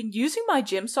 has been using my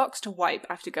gym socks to wipe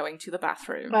after going to the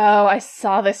bathroom. Oh, I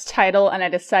saw this title and I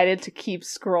decided to keep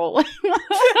scrolling.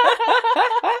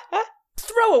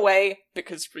 Throw away,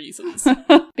 because reasons.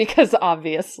 Because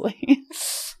obviously.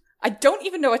 I don't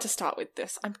even know where to start with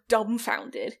this. I'm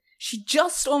dumbfounded. She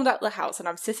just stormed out the house and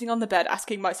I'm sitting on the bed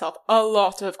asking myself a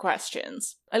lot of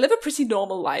questions. I live a pretty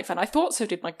normal life and I thought so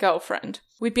did my girlfriend.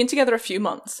 We'd been together a few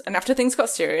months and after things got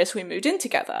serious we moved in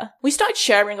together. We started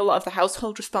sharing a lot of the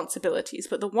household responsibilities,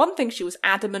 but the one thing she was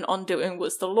adamant on doing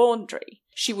was the laundry.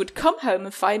 She would come home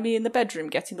and find me in the bedroom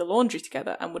getting the laundry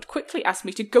together and would quickly ask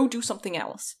me to go do something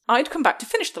else. I'd come back to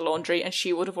finish the laundry and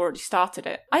she would have already started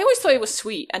it. I always thought it was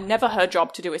sweet and never her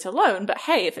job to do it alone, but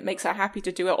hey, if it makes her happy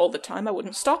to do it all the time, I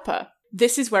wouldn't stop her.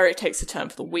 This is where it takes a turn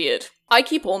for the weird. I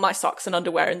keep all my socks and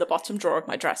underwear in the bottom drawer of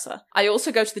my dresser. I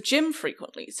also go to the gym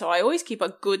frequently, so I always keep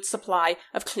a good supply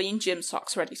of clean gym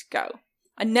socks ready to go.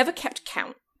 I never kept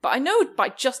count, but I know by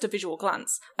just a visual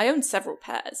glance, I own several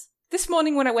pairs. This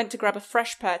morning when I went to grab a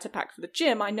fresh pair to pack for the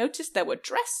gym, I noticed there were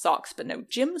dress socks but no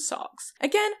gym socks.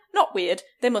 Again, not weird,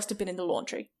 they must have been in the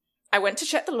laundry. I went to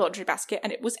check the laundry basket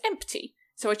and it was empty,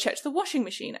 so I checked the washing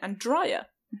machine and dryer.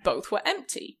 Both were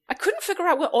empty. I couldn't figure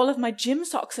out where all of my gym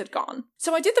socks had gone,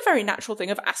 so I did the very natural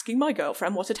thing of asking my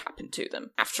girlfriend what had happened to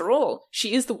them. After all,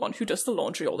 she is the one who does the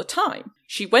laundry all the time.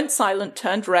 She went silent,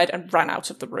 turned red, and ran out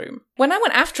of the room. When I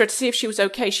went after her to see if she was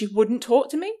okay, she wouldn't talk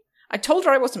to me. I told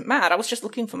her I wasn't mad, I was just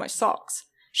looking for my socks.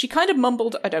 She kind of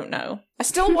mumbled, I don't know. I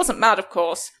still wasn't mad, of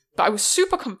course, but I was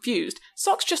super confused.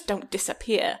 Socks just don't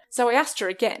disappear. So I asked her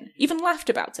again, even laughed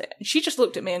about it, and she just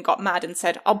looked at me and got mad and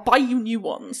said, I'll buy you new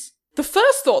ones. The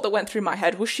first thought that went through my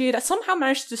head was she had somehow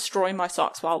managed to destroy my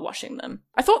socks while washing them.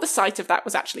 I thought the sight of that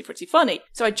was actually pretty funny,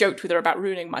 so I joked with her about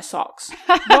ruining my socks.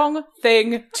 Wrong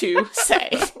thing to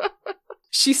say.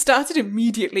 She started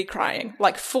immediately crying,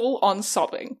 like full-on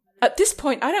sobbing. At this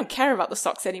point, I don't care about the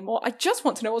socks anymore, I just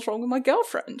want to know what's wrong with my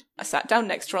girlfriend. I sat down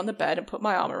next to her on the bed and put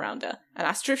my arm around her, and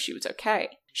asked her if she was okay.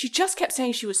 She just kept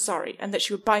saying she was sorry, and that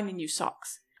she would buy me new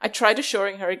socks. I tried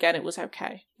assuring her again it was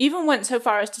okay. Even went so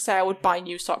far as to say I would buy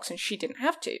new socks and she didn't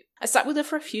have to. I sat with her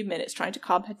for a few minutes trying to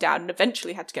calm her down and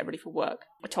eventually had to get ready for work.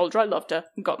 I told her I loved her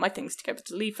and got my things together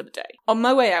to leave for the day. On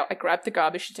my way out, I grabbed the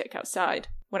garbage to take outside.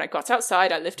 When I got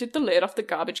outside, I lifted the lid off the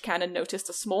garbage can and noticed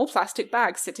a small plastic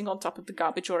bag sitting on top of the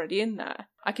garbage already in there.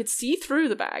 I could see through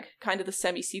the bag, kind of the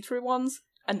semi-see-through ones,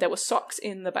 and there were socks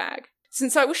in the bag.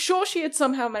 Since I was sure she had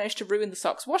somehow managed to ruin the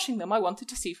socks washing them, I wanted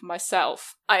to see for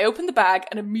myself. I opened the bag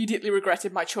and immediately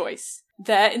regretted my choice.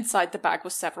 There, inside the bag, were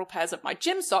several pairs of my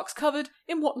gym socks covered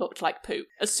in what looked like poop.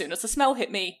 As soon as the smell hit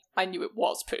me, I knew it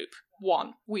was poop.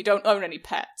 1. We don't own any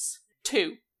pets.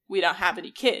 2. We don't have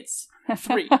any kids.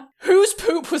 3. Whose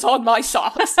poop was on my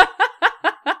socks?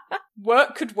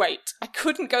 Work could wait. I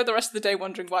couldn't go the rest of the day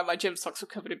wondering why my gym socks were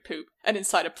covered in poop and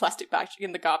inside a plastic bag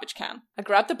in the garbage can. I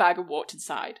grabbed the bag and walked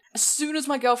inside. As soon as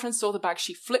my girlfriend saw the bag,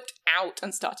 she flipped out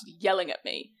and started yelling at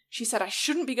me. She said I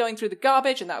shouldn't be going through the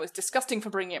garbage and that I was disgusting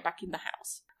for bringing it back in the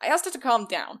house. I asked her to calm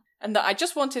down and that I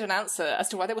just wanted an answer as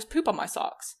to why there was poop on my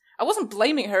socks. I wasn't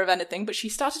blaming her of anything, but she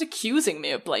started accusing me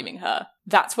of blaming her.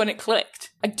 That's when it clicked.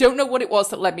 I don't know what it was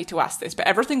that led me to ask this, but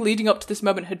everything leading up to this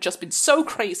moment had just been so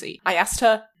crazy. I asked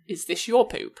her, "Is this your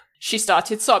poop?" She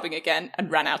started sobbing again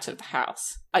and ran out of the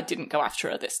house. I didn't go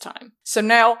after her this time. So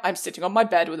now I'm sitting on my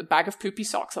bed with a bag of poopy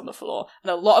socks on the floor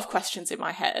and a lot of questions in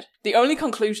my head. The only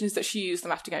conclusion is that she used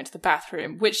them after going to the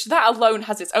bathroom, which that alone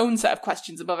has its own set of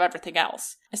questions above everything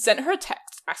else. I sent her a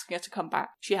text asking her to come back.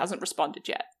 She hasn't responded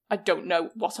yet. I don't know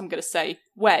what I'm going to say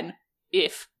when,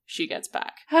 if she gets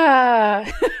back.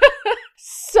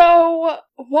 So,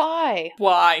 why?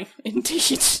 Why,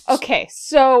 indeed. Okay,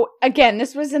 so, again,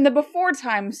 this was in the before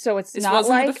times, so it's not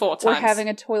like we're having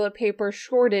a toilet paper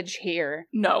shortage here.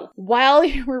 No. While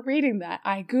you were reading that,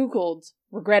 I Googled,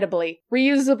 regrettably,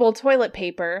 reusable toilet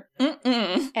paper,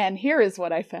 and here is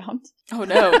what I found. Oh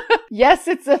no. Yes,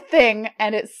 it's a thing,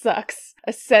 and it sucks,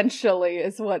 essentially,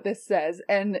 is what this says.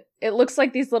 And it looks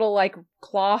like these little, like,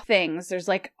 cloth things. There's,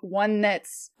 like, one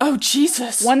that's... Oh,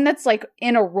 Jesus! One that's, like,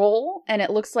 in a roll, and it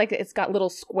looks like it's got little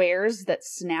squares that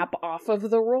snap off of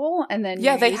the roll, and then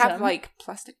yeah, they have, them. like,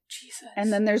 plastic... Jesus.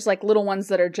 And then there's, like, little ones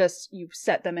that are just... You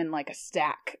set them in, like, a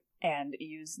stack and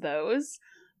use those.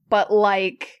 But,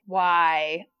 like,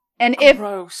 why? And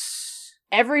Gross.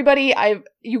 Everybody,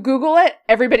 you Google it,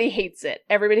 everybody hates it.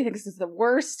 Everybody thinks it's the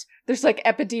worst. There's, like,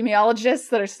 epidemiologists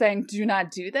that are saying, do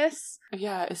not do this.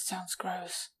 Yeah, it sounds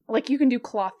gross. Like, you can do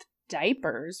cloth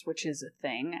diapers, which is a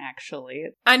thing, actually.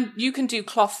 And you can do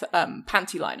cloth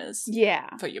panty liners.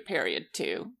 Yeah. For your period,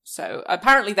 too. So,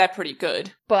 apparently they're pretty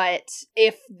good. But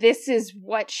if this is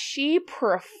what she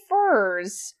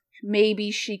prefers,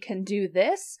 maybe she can do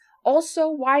this. Also,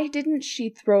 why didn't she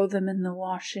throw them in the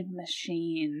washing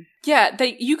machine? Yeah,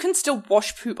 you can still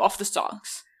wash poop off the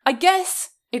socks. I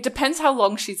guess it depends how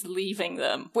long she's leaving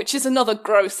them, which is another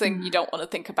gross thing you don't want to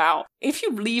think about. If you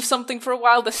leave something for a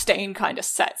while, the stain kind of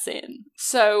sets in.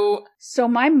 So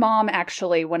my mom,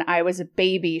 actually, when I was a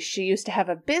baby, she used to have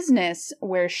a business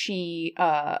where she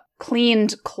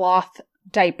cleaned cloth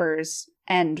diapers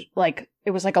and, like,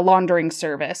 it was like a laundering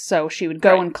service. So she would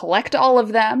go and collect all of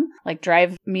them, like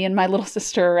drive me and my little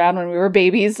sister around when we were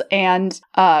babies and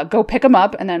go pick them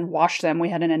up and then wash them. We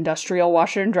had an industrial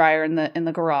washer and dryer in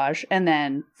the garage, and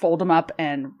then fold them up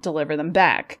and deliver them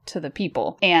back to the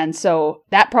people. And so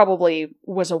that probably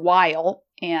was a while,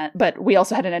 but we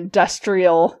also had an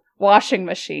industrial washing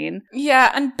machine.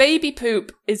 Yeah, and baby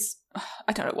poop is...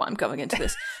 I don't know why I'm going into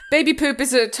this. Baby poop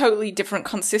is a totally different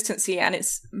consistency and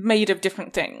it's made of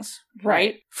different things,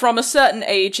 right? From a certain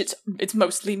age, it's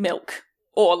mostly milk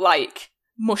or, like,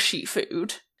 mushy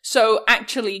food. So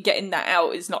actually getting that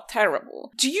out is not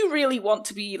terrible. Do you really want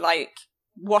to be, like,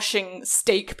 washing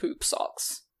steak poop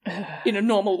socks in a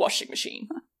normal washing machine?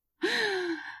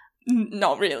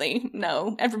 Not really,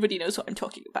 no. Everybody knows what I'm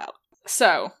talking about.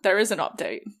 So, there is an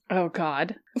update. Oh,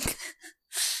 God.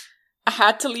 I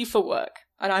had to leave for work,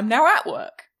 and I'm now at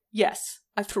work. Yes,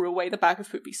 I threw away the bag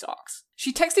of poopy socks.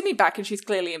 She texted me back and she's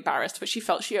clearly embarrassed, but she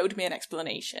felt she owed me an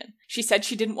explanation. She said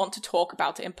she didn't want to talk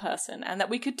about it in person, and that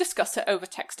we could discuss it over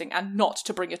texting and not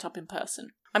to bring it up in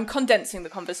person. I'm condensing the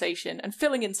conversation and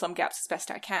filling in some gaps as best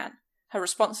I can. Her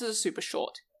responses are super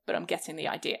short, but I'm getting the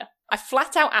idea. I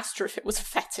flat out asked her if it was a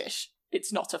fetish.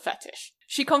 It's not a fetish.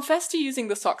 She confessed to using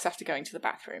the socks after going to the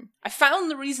bathroom. I found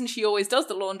the reason she always does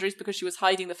the laundry is because she was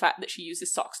hiding the fact that she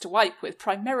uses socks to wipe with,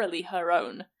 primarily her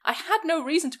own. I had no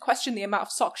reason to question the amount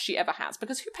of socks she ever has,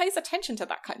 because who pays attention to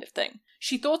that kind of thing?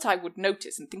 She thought I would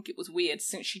notice and think it was weird,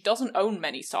 since she doesn't own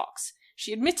many socks.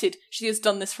 She admitted she has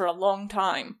done this for a long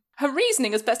time. Her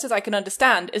reasoning, as best as I can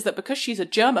understand, is that because she's a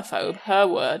germaphobe, her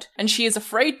word, and she is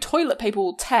afraid toilet paper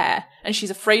will tear, and she's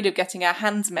afraid of getting her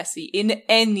hands messy in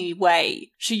any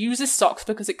way, she uses socks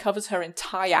because it covers her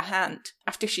entire hand.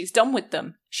 After she's done with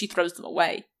them, she throws them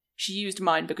away. She used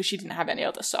mine because she didn't have any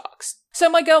other socks. So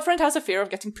my girlfriend has a fear of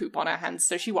getting poop on her hands,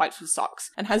 so she wipes with socks,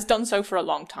 and has done so for a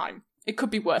long time. It could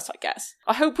be worse, I guess.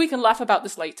 I hope we can laugh about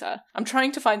this later. I'm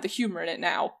trying to find the humour in it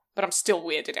now, but I'm still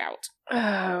weirded out.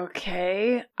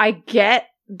 Okay. I get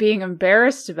being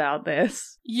embarrassed about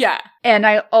this. Yeah. And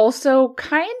I also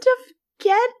kind of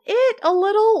get it a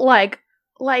little, like,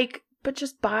 but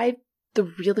just buy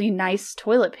the really nice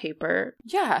toilet paper.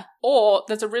 Yeah. Or,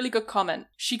 there's a really good comment.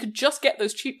 She could just get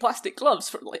those cheap plastic gloves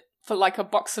for like a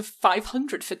box of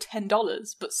 500 for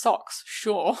 $10, but socks,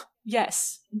 sure.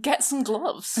 Yes. Get some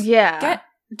gloves. Yeah. Get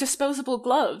disposable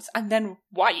gloves and then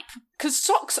wipe. Because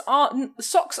socks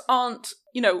aren't,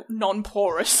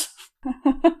 non-porous.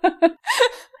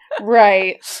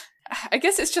 Right. I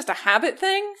guess it's just a habit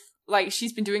thing. Like,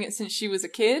 she's been doing it since she was a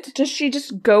kid. Does she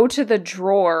just go to the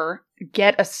drawer,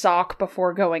 get a sock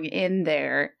before going in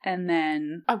there, and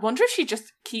then... I wonder if she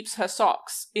just keeps her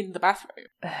socks in the bathroom.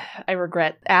 I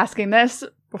regret asking this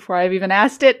before I've even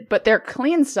asked it, but they're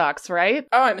clean socks, right?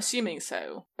 Oh, I'm assuming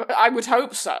so. I would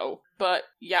hope so. But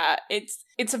yeah,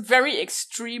 it's a very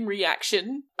extreme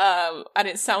reaction. And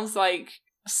it sounds like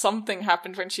something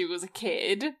happened when she was a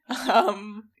kid.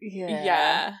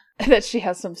 Yeah. That she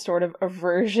has some sort of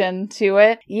aversion to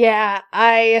it. Yeah,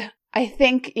 I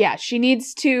think, yeah, she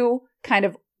needs to kind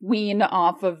of wean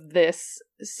off of this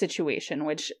situation,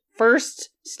 which first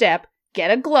step,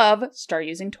 get a glove, start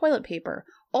using toilet paper.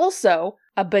 Also,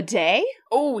 a bidet.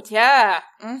 Oh, yeah.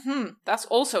 That's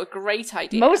also a great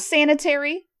idea. Most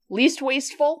sanitary, least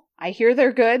wasteful. I hear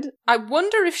they're good. I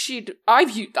wonder if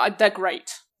they're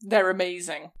great. They're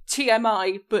amazing.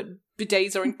 TMI, but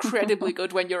bidets are incredibly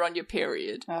good when you're on your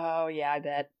period. Oh, yeah, I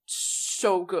bet.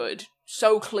 So good.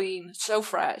 So clean. So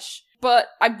fresh. But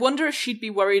I wonder if she'd be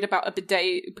worried about a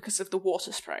bidet because of the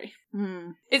water spray.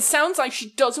 It sounds like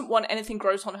she doesn't want anything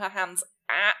gross on her hands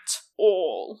at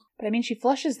all. But I mean, she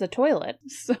flushes the toilet,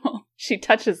 so she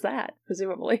touches that,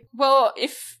 presumably. Well,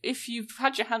 if you've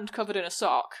had your hand covered in a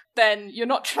sock, then you're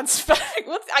not transferring.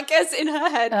 Well, I guess in her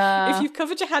head, if you've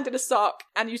covered your hand in a sock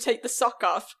and you take the sock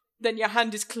off, then your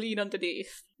hand is clean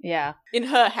underneath. Yeah. In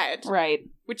her head. Right.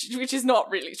 Which is not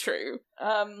really true.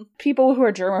 People who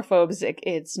are germaphobes,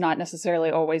 it's not necessarily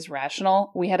always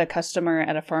rational. We had a customer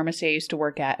at a pharmacy I used to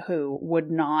work at who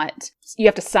would not... You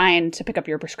have to sign to pick up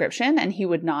your prescription, and he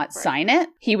would not sign it.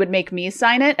 He would make me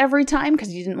sign it every time because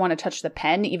he didn't want to touch the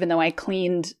pen, even though I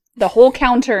cleaned the whole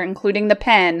counter, including the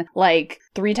pen, like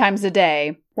 3 times a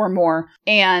day or more.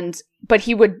 But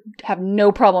he would have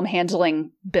no problem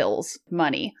handling bills,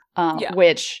 money.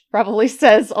 Which probably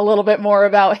says a little bit more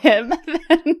about him.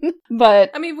 But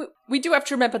I mean, we do have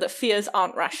to remember that fears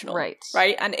aren't rational,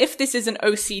 right? And if this is an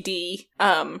OCD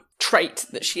trait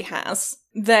that she has,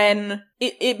 then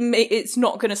it's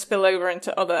not going to spill over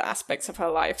into other aspects of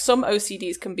her life. Some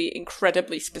OCDs can be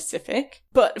incredibly specific,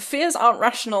 but fears aren't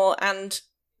rational, and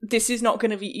this is not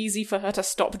going to be easy for her to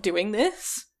stop doing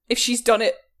this if she's done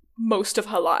it most of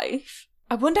her life.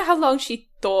 I wonder how long she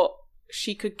thought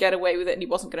she could get away with it and he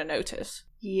wasn't going to notice.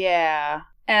 Yeah.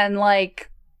 And, like,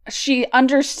 she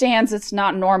understands it's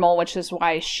not normal, which is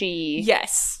why she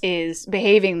is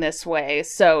behaving this way.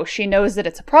 So she knows that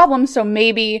it's a problem, so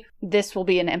maybe this will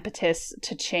be an impetus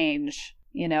to change,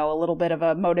 you know, a little bit of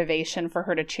a motivation for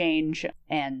her to change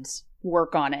and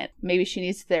work on it. Maybe she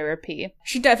needs therapy.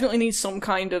 She definitely needs some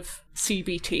kind of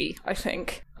CBT, I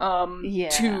think,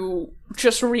 to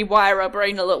just rewire her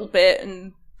brain a little bit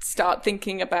and start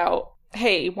thinking about,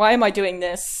 hey, why am I doing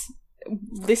this?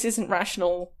 This isn't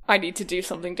rational. I need to do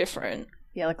something different.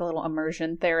 Yeah, like a little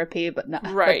immersion therapy, but not.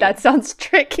 Right. But that sounds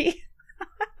tricky.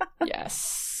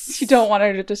 Yes. You don't want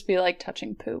her to just be, like,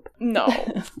 touching poop. No.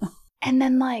 And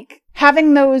then, like,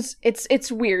 having those,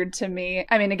 it's weird to me.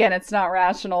 I mean, again, it's not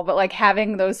rational, but, like,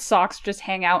 having those socks just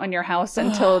hang out in your house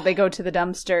until they go to the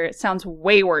dumpster, it sounds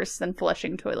way worse than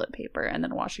flushing toilet paper and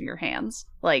then washing your hands.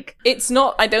 Like, it's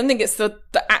not, I don't think it's the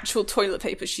actual toilet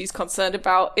paper she's concerned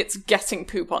about, it's getting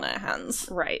poop on her hands.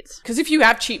 Right. Because if you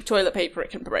have cheap toilet paper,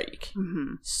 it can break.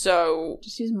 Mm-hmm. So...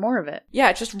 just use more of it.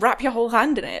 Yeah, just wrap your whole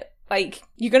hand in it. Like,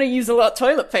 you're gonna use a lot of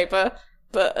toilet paper,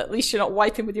 but at least you're not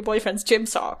wiping with your boyfriend's gym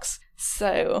socks.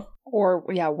 So... or,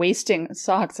 yeah, wasting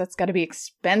socks, that's gotta be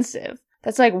expensive.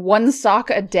 That's like 1 sock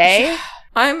a day?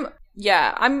 I'm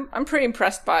pretty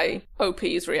impressed by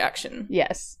OP's reaction.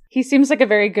 Yes. He seems like a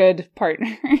very good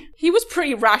partner. He was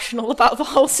pretty rational about the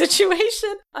whole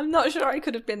situation. I'm not sure I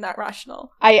could have been that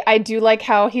rational. I do like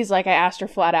how he's like, I asked her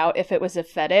flat out if it was a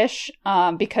fetish,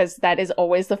 because that is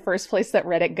always the first place that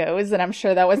Reddit goes, and I'm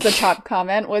sure that was the top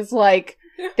comment, was like,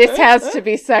 this has to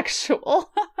be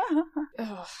sexual.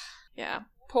 Ugh. Yeah.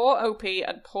 Poor OP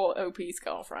and poor OP's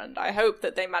girlfriend. I hope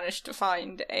that they managed to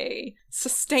find a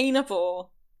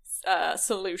sustainable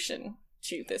solution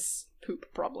to this poop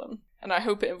problem. And I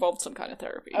hope it involved some kind of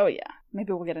therapy. Oh yeah.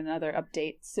 Maybe we'll get another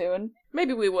update soon.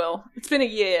 Maybe we will. It's been a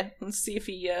year. Let's see if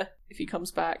he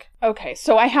comes back. Okay.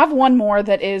 So I have one more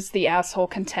that is the asshole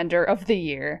contender of the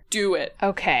year. Do it.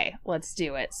 Okay, let's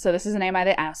do it. So this is an Am I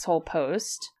the Asshole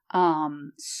post.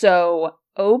 So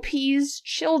OP's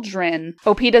children,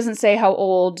 OP doesn't say how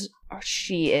old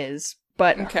she is,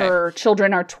 but her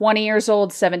children are 20 years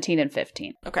old, 17, and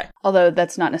 15. Okay. Although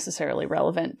that's not necessarily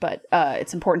relevant, but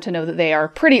it's important to know that they are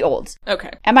pretty old.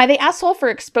 Okay. Am I the asshole for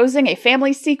exposing a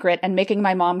family secret and making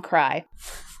my mom cry?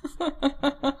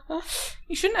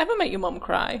 You shouldn't ever make your mom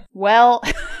cry. Well,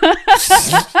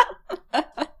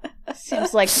 seems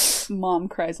It's like mom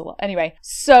cries a lot. Anyway,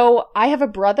 so I have a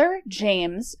brother,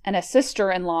 James, and a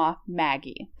sister-in-law,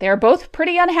 Maggie. They are both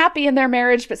pretty unhappy in their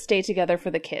marriage, but stay together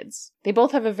for the kids. They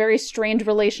both have a very strained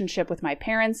relationship with my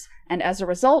parents, and as a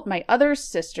result, my other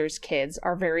sister's kids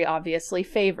are very obviously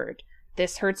favored.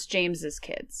 This hurts James's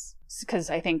kids. Because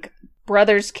I think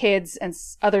brother's kids and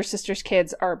other sister's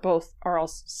kids are all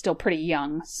still pretty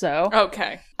young, so...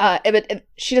 Okay. But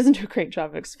she doesn't do a great job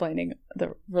of explaining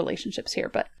the relationships here,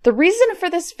 but the reason for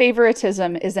this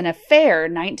favoritism is an affair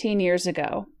 19 years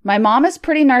ago. My mom is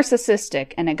pretty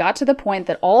narcissistic, and it got to the point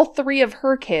that all 3 of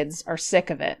her kids are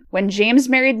sick of it. When James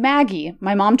married Maggie,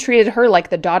 my mom treated her like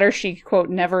the daughter she, quote,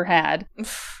 never had.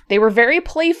 They were very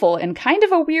playful in kind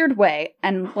of a weird way,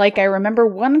 and like I remember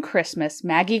one Christmas,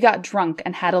 Maggie got drunk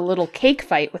and had a little cake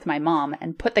fight with my mom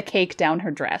and put the cake down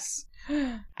her dress.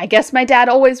 I guess my dad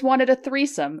always wanted a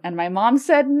threesome, and my mom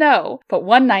said no. But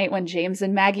one night when James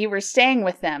and Maggie were staying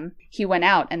with them, he went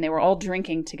out and they were all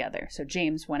drinking together. So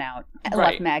James went out and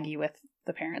left Maggie with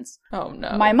the parents. Oh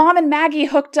no. My mom and Maggie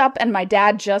hooked up and my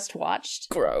dad just watched.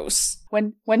 Gross.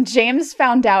 When James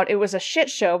found out, it was a shit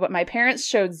show, but my parents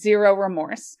showed zero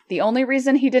remorse. The only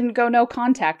reason he didn't go no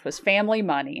contact was family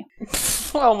money.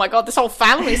 Oh my god, this whole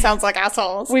family sounds like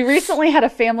assholes. We recently had a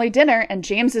family dinner, and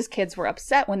James's kids were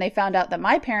upset when they found out that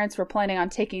my parents were planning on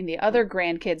taking the other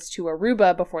grandkids to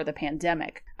Aruba before the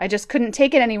pandemic. I just couldn't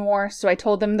take it anymore, so I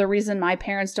told them the reason my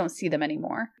parents don't see them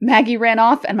anymore. Maggie ran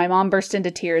off, and my mom burst into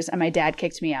tears, and my dad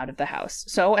kicked me out of the house.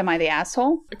 So, am I the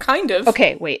asshole? Kind of.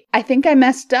 Okay, wait. I think I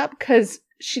messed up, because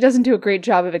she doesn't do a great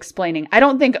job of explaining. I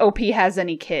don't think OP has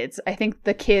any kids. I think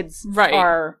the kids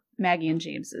are Maggie and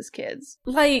James's kids.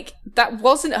 Like, that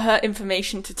wasn't her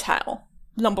information to tell,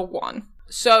 number one.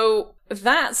 So,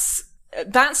 that's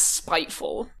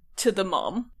spiteful to the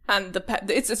mom. And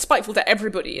it's spiteful to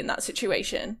everybody in that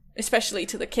situation, especially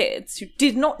to the kids, who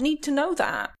did not need to know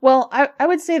that. Well, I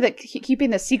would say that keeping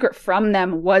the secret from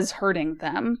them was hurting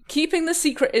them. Keeping the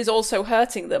secret is also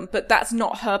hurting them, but that's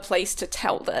not her place to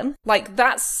tell them. Like,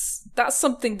 that's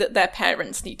something that their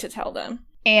parents need to tell them.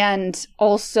 And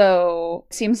also,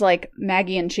 it seems like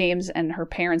Maggie and James and her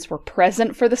parents were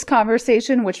present for this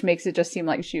conversation, which makes it just seem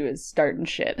like she was starting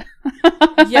shit.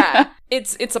 Yeah,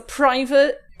 it's a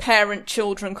private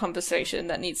parent-children conversation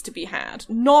that needs to be had.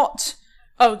 Not,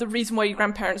 oh, the reason why your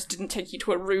grandparents didn't take you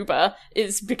to Aruba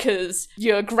is because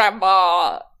your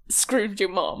grandma screwed your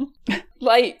mum.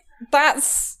 Like,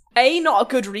 that's, A, not a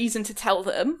good reason to tell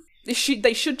them. They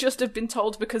should just have been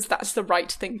told because that's the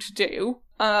right thing to do.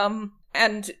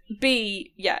 And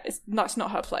B, yeah, that's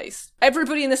not her place.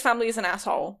 Everybody in this family is an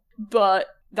asshole, but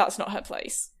that's not her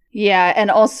place. Yeah, and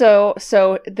also,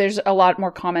 so there's a lot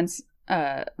more comments,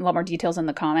 a lot more details in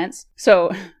the comments. So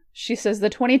she says the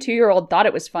 22-year-old thought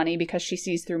it was funny because she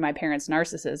sees through my parents'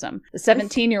 narcissism. The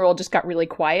 17-year-old just got really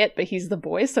quiet, but he's the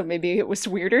boy, so maybe it was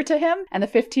weirder to him. And the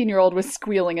 15-year-old was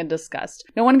squealing in disgust.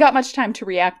 No one got much time to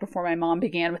react before my mom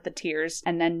began with the tears,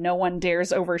 and then no one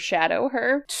dares overshadow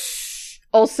her.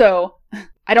 Also,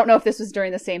 I don't know if this was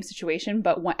during the same situation,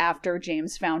 but after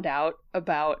James found out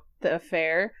about the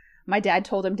affair, my dad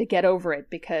told him to get over it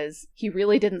because he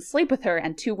really didn't sleep with her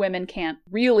and 2 women can't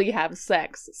really have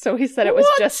sex. So he said it was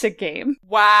just a game.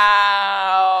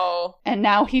 Wow. And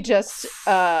now he just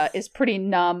is pretty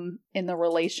numb in the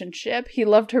relationship. He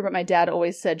loved her, but my dad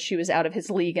always said she was out of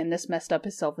his league and this messed up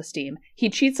his self-esteem.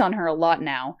 He cheats on her a lot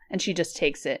now and she just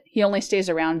takes it. He only stays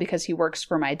around because he works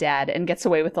for my dad and gets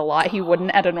away with a lot he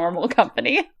wouldn't at a normal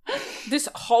company. This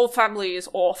whole family is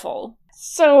awful.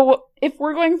 So, if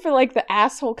we're going for, like, the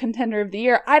asshole contender of the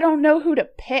year, I don't know who to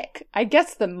pick. I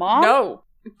guess the mom? No.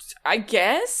 I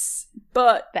guess,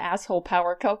 but... The asshole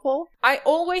power couple? I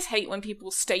always hate when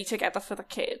people stay together for the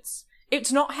kids.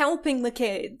 It's not helping the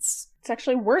kids. It's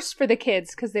actually worse for the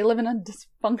kids, because they live in a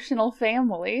dysfunctional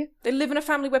family. They live in a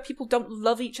family where people don't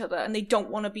love each other, and they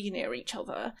don't want to be near each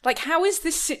other. Like, how is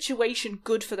this situation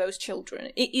good for those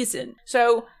children? It isn't.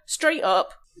 So, straight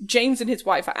up, James and his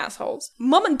wife are assholes.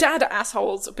 Mum and dad are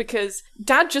assholes because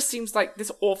dad just seems like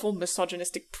this awful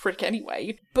misogynistic prick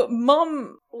anyway. But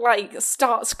mum, like,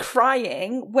 starts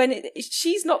crying when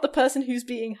she's not the person who's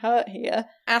being hurt here.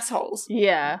 Assholes.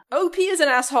 Yeah. OP is an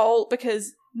asshole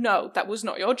because, no, that was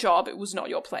not your job. It was not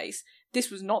your place.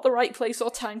 This was not the right place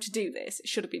or time to do this. It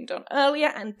should have been done earlier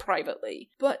and privately.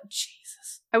 But,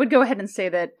 Jesus. I would go ahead and say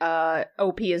that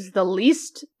OP is the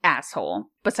least asshole,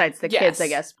 besides the kids, I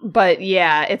guess. But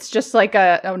yeah, it's just like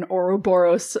an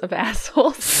Ouroboros of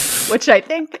Assholes, which I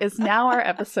think is now our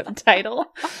episode title.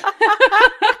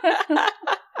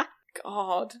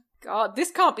 God,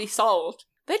 this can't be solved.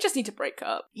 They just need to break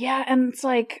up. Yeah, and it's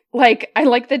like I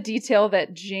like the detail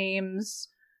that James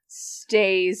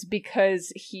stays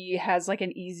because he has like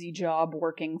an easy job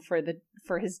working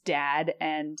for his dad,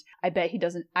 and I bet he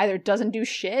doesn't do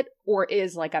shit or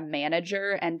is like a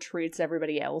manager and treats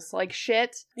everybody else like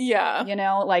shit. Yeah. You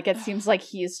know, like it seems like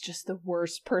he's just the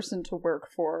worst person to work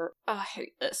for. I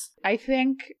hate this. I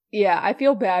think, yeah, I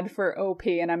feel bad for OP,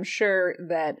 and I'm sure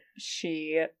that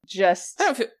she just...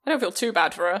 I don't feel too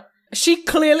bad for her. She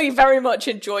clearly very much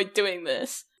enjoyed doing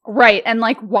this. Right, and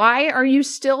like, why are you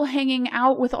still hanging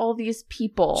out with all these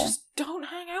people? Just don't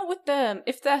hang out with them.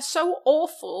 If they're so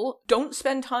awful, don't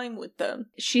spend time with them.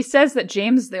 She says that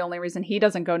James, the only reason he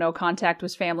doesn't go no contact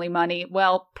was family money.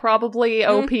 Well, probably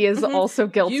OP is also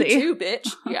guilty. You too, bitch.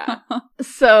 Yeah.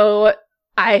 So,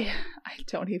 I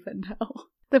don't even know.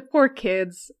 The poor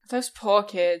kids. Those poor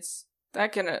kids. They're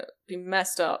gonna be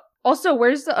messed up. Also,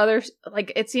 where's the other...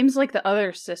 Like, it seems like the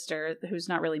other sister, who's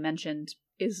not really mentioned,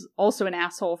 is also an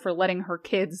asshole for letting her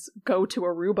kids go to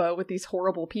Aruba with these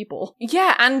horrible people.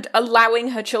 Yeah, and allowing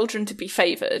her children to be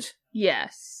favored.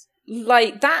 Yes.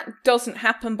 Like, that doesn't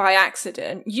happen by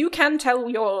accident. You can tell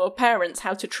your parents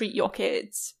how to treat your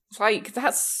kids. Like,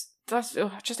 that's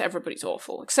just everybody's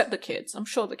awful, except the kids. I'm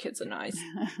sure the kids are nice.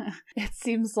 It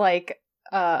seems like,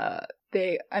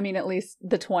 at least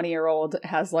the 20-year-old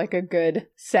has, like, a good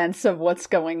sense of what's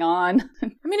going on.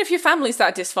 I mean, if your family's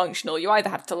that dysfunctional, you either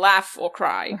have to laugh or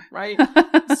cry, right?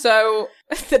 So,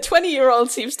 the 20-year-old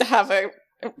seems to have a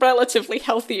relatively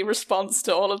healthy response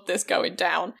to all of this going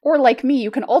down. Or, like me,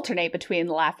 you can alternate between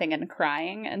laughing and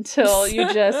crying until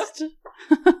you just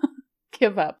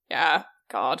give up. Yeah,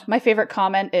 God. My favorite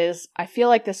comment is, I feel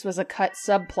like this was a cut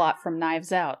subplot from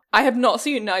Knives Out. I have not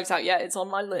seen Knives Out yet, it's on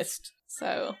my list.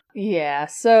 So yeah,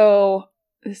 so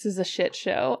this is a shit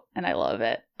show, and I love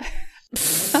it.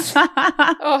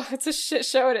 Oh, it's a shit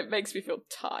show, and it makes me feel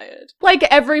tired. Like,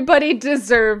 everybody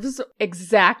deserves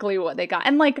exactly what they got.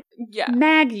 And, like, yeah.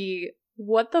 Maggie,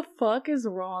 what the fuck is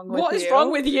wrong with you? What is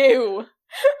wrong with you?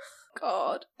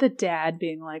 God. The dad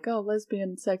being like, oh,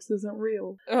 lesbian sex isn't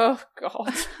real. Oh,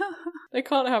 God. They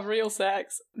can't have real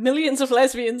sex. Millions of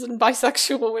lesbians and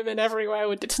bisexual women everywhere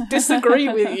would disagree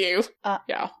with you.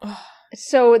 Yeah.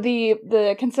 So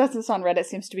the consensus on Reddit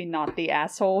seems to be not the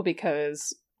asshole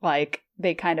because, like,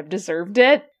 they kind of deserved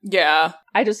it. Yeah.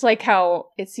 I just like how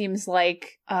it seems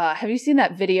like, have you seen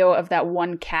that video of that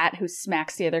one cat who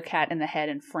smacks the other cat in the head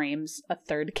and frames a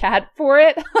third cat for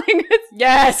it?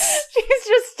 Yes! She's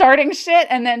just starting shit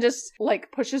and then just,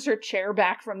 like, pushes her chair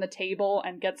back from the table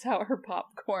and gets out her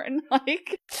popcorn,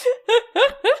 like...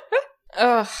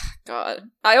 Oh, God.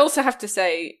 I also have to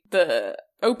say, the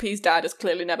OP's dad has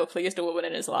clearly never pleased a woman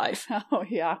in his life. Oh,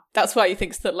 yeah. That's why he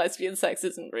thinks that lesbian sex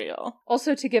isn't real.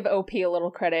 Also, to give OP a little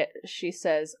credit, she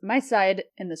says, my side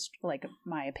in this, like,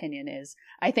 my opinion is,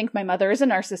 I think my mother is a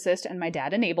narcissist and my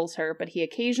dad enables her, but he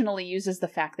occasionally uses the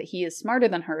fact that he is smarter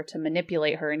than her to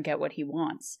manipulate her and get what he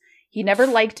wants. He never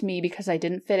liked me because I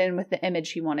didn't fit in with the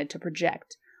image he wanted to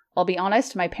project. I'll be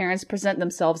honest, my parents present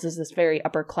themselves as this very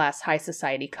upper-class,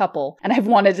 high-society couple, and I've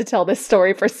wanted to tell this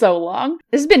story for so long.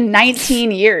 This has been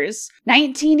 19 years.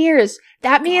 19 years!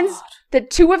 That means that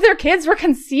 2 of their kids were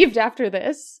conceived after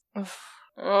this.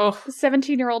 Oh. The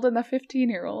 17-year-old and the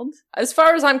 15-year-old. As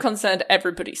far as I'm concerned,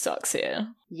 everybody sucks here.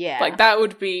 Yeah. Like, that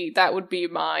would be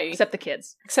my... Except the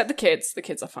kids. Except the kids. The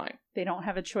kids are fine. They don't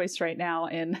have a choice right now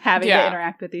in having to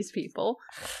interact with these people.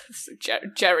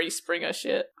 Jerry Springer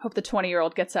shit. Hope the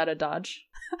 20-year-old gets out of Dodge.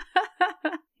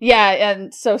 Yeah,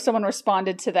 and so someone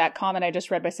responded to that comment I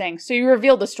just read by saying, so you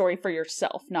revealed the story for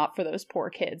yourself, not for those poor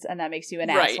kids, and that makes you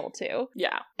an asshole too.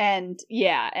 Yeah. And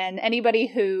anybody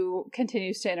who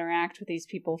continues to interact with these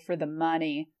people for the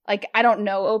money, like, I don't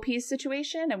know OP's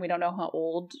situation, and we don't know how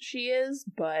old she is,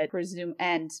 but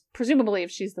presumably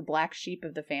if she's the black sheep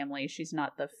of the family, she's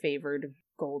not the favored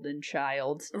golden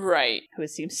child. Right. Who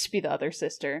seems to be the other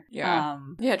sister. Yeah.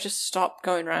 Just stop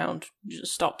going around.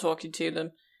 Just stop talking to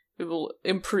them. It will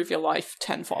improve your life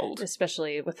tenfold.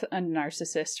 Especially with a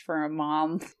narcissist for a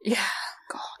mom. Yeah,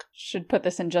 God. Should put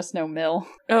this in Just No Mill.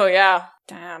 Oh, yeah.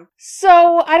 Damn.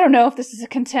 So, I don't know if this is a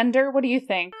contender. What do you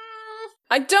think?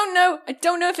 I don't know. I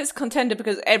don't know if it's a contender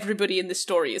because everybody in this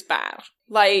story is bad.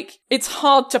 Like, it's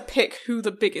hard to pick who the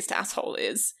biggest asshole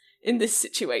is in this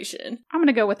situation. I'm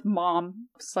gonna go with mom.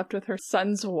 Slept with her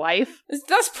son's wife.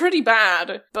 That's pretty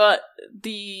bad, but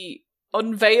the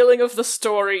unveiling of the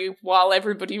story while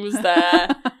everybody was there,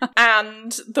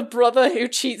 and the brother who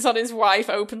cheats on his wife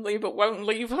openly but won't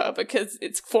leave her because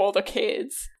it's for the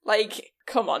kids. Like,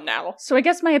 come on now. So I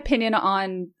guess my opinion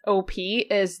on OP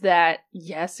is that,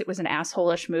 yes, it was an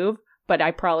asshole-ish move, but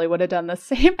I probably would have done the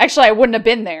same. Actually, I wouldn't have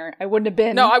been there. No, I wouldn't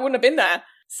have been there.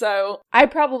 So I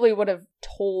probably would have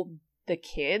told the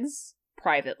kids,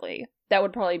 privately. That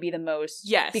would probably be the most.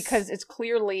 Yes. Because it's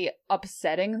clearly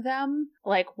upsetting them.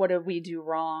 Like, what did we do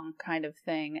wrong kind of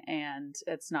thing. And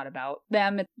it's not about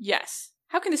them. Yes.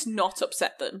 How can this not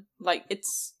upset them? Like,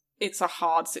 it's a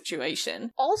hard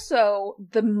situation. Also,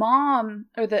 the mom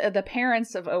or the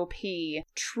parents of OP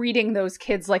treating those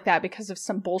kids like that because of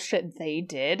some bullshit they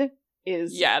did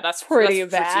is that's pretty pretty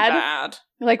bad.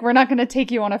 Like, we're not going to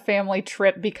take you on a family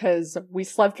trip because we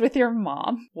slept with your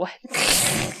mom. What?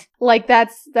 Like,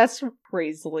 that's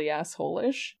crazily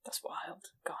asshole-ish. That's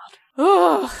wild. God.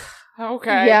 Ugh.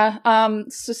 Okay. Yeah,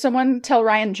 so someone tell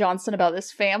Ryan Johnson about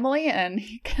this family and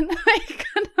he can make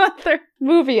another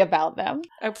movie about them.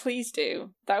 Oh, please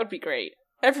do. That would be great.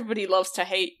 Everybody loves to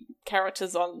hate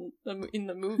characters in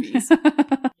the movies.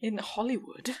 In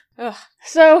Hollywood. Ugh.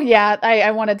 So, yeah,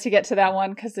 I wanted to get to that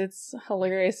one because it's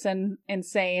hilarious and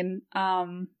insane.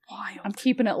 Wild. I'm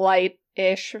keeping it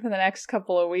light-ish for the next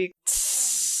couple of weeks.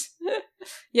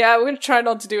 Yeah, we're going to try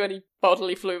not to do any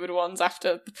bodily fluid ones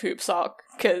after the poop sock,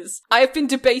 because I have been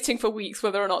debating for weeks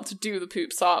whether or not to do the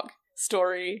poop sock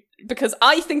story, because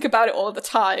I think about it all the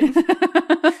time.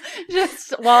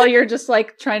 Just while you're just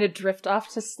like trying to drift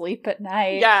off to sleep at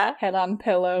night. Yeah. Head on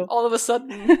pillow. All of a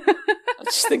sudden, I'm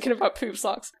just thinking about poop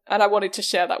socks. And I wanted to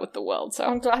share that with the world, so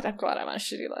I'm glad I managed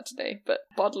to do that today. But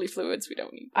bodily fluids, we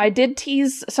don't need. I did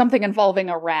tease something involving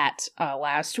a rat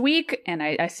last week, and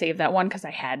I saved that one because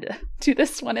I had to do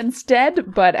this one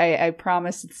instead, but I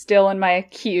promise it's still in my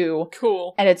queue.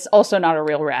 Cool. And it's also not a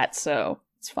real rat, so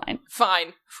it's fine.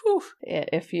 Fine. Whew.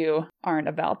 If you aren't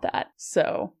about that.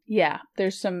 So, yeah,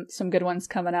 there's some good ones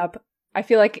coming up. I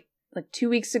feel like 2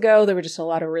 weeks ago, there were just a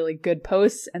lot of really good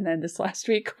posts, and then this last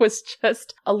week was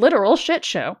just a literal shit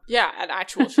show. Yeah, an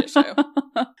actual shit show.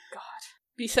 God.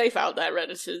 Be safe out there,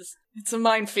 Redditors. It's a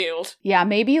minefield. Yeah,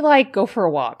 maybe, go for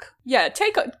a walk. Yeah,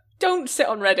 don't sit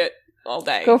on Reddit all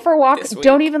day. Go for a walk.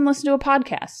 Don't even listen to a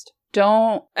podcast.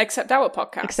 Don't... Except our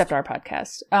podcast. Except our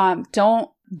podcast.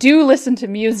 Do listen to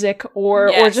music or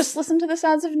just listen to the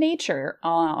sounds of nature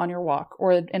on your walk.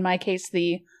 Or, in my case,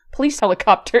 the police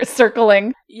helicopter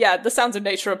circling. Yeah, the sounds of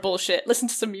nature are bullshit. Listen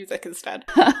to some music instead.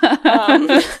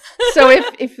 So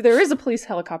if there is a police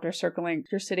helicopter circling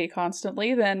your city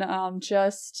constantly, then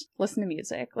just listen to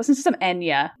music. Listen to some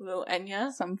Enya. A little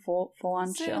Enya. Some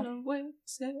full-on chill.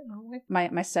 Sail away. My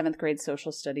 7th grade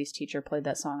social studies teacher played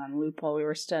that song on loop while we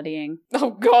were studying.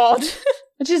 Oh, God.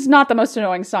 Which is not the most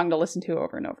annoying song to listen to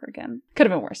over and over again. Could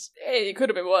have been worse. It could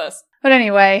have been worse. But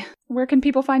anyway, where can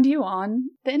people find you on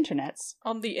the internets?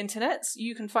 On the internets,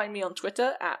 you can find me on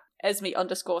Twitter at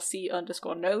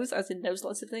Esme_C_knows, as in knows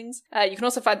lots of things. You can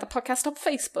also find the podcast on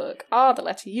Facebook, the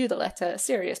letter U, the letter,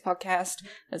 Serious Podcast.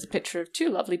 There's a picture of 2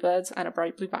 lovely birds and a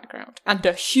bright blue background. And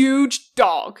a huge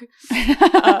dog.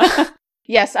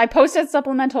 Yes, I posted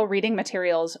supplemental reading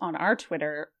materials on our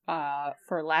Twitter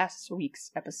for last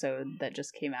week's episode that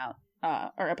just came out,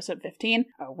 or episode 15,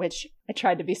 which I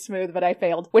tried to be smooth, but I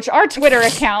failed. Which our Twitter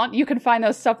account, you can find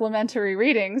those supplementary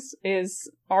readings,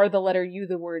 is the letter U,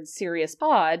 the word Serious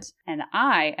Pod, and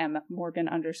I am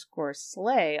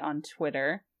Morgan_Slay on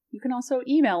Twitter. You can also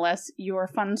email us your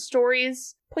fun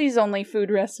stories, please only food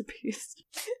recipes.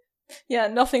 Yeah,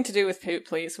 nothing to do with poop,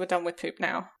 please. We're done with poop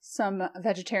now. Some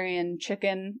vegetarian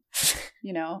chicken,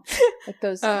 like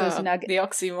those nuggets. The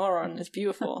oxymoron is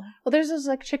beautiful. Well, there's those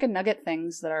chicken nugget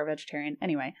things that are vegetarian.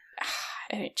 Anyway.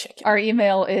 I hate chicken. Our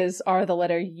email is the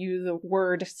letter U, the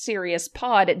word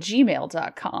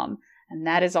seriouspod@gmail.com. And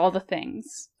that is all the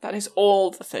things. That is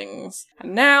all the things.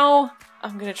 And now,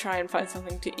 I'm going to try and find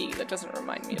something to eat that doesn't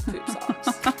remind me of poop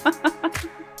socks.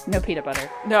 No peanut butter.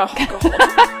 No,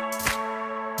 God.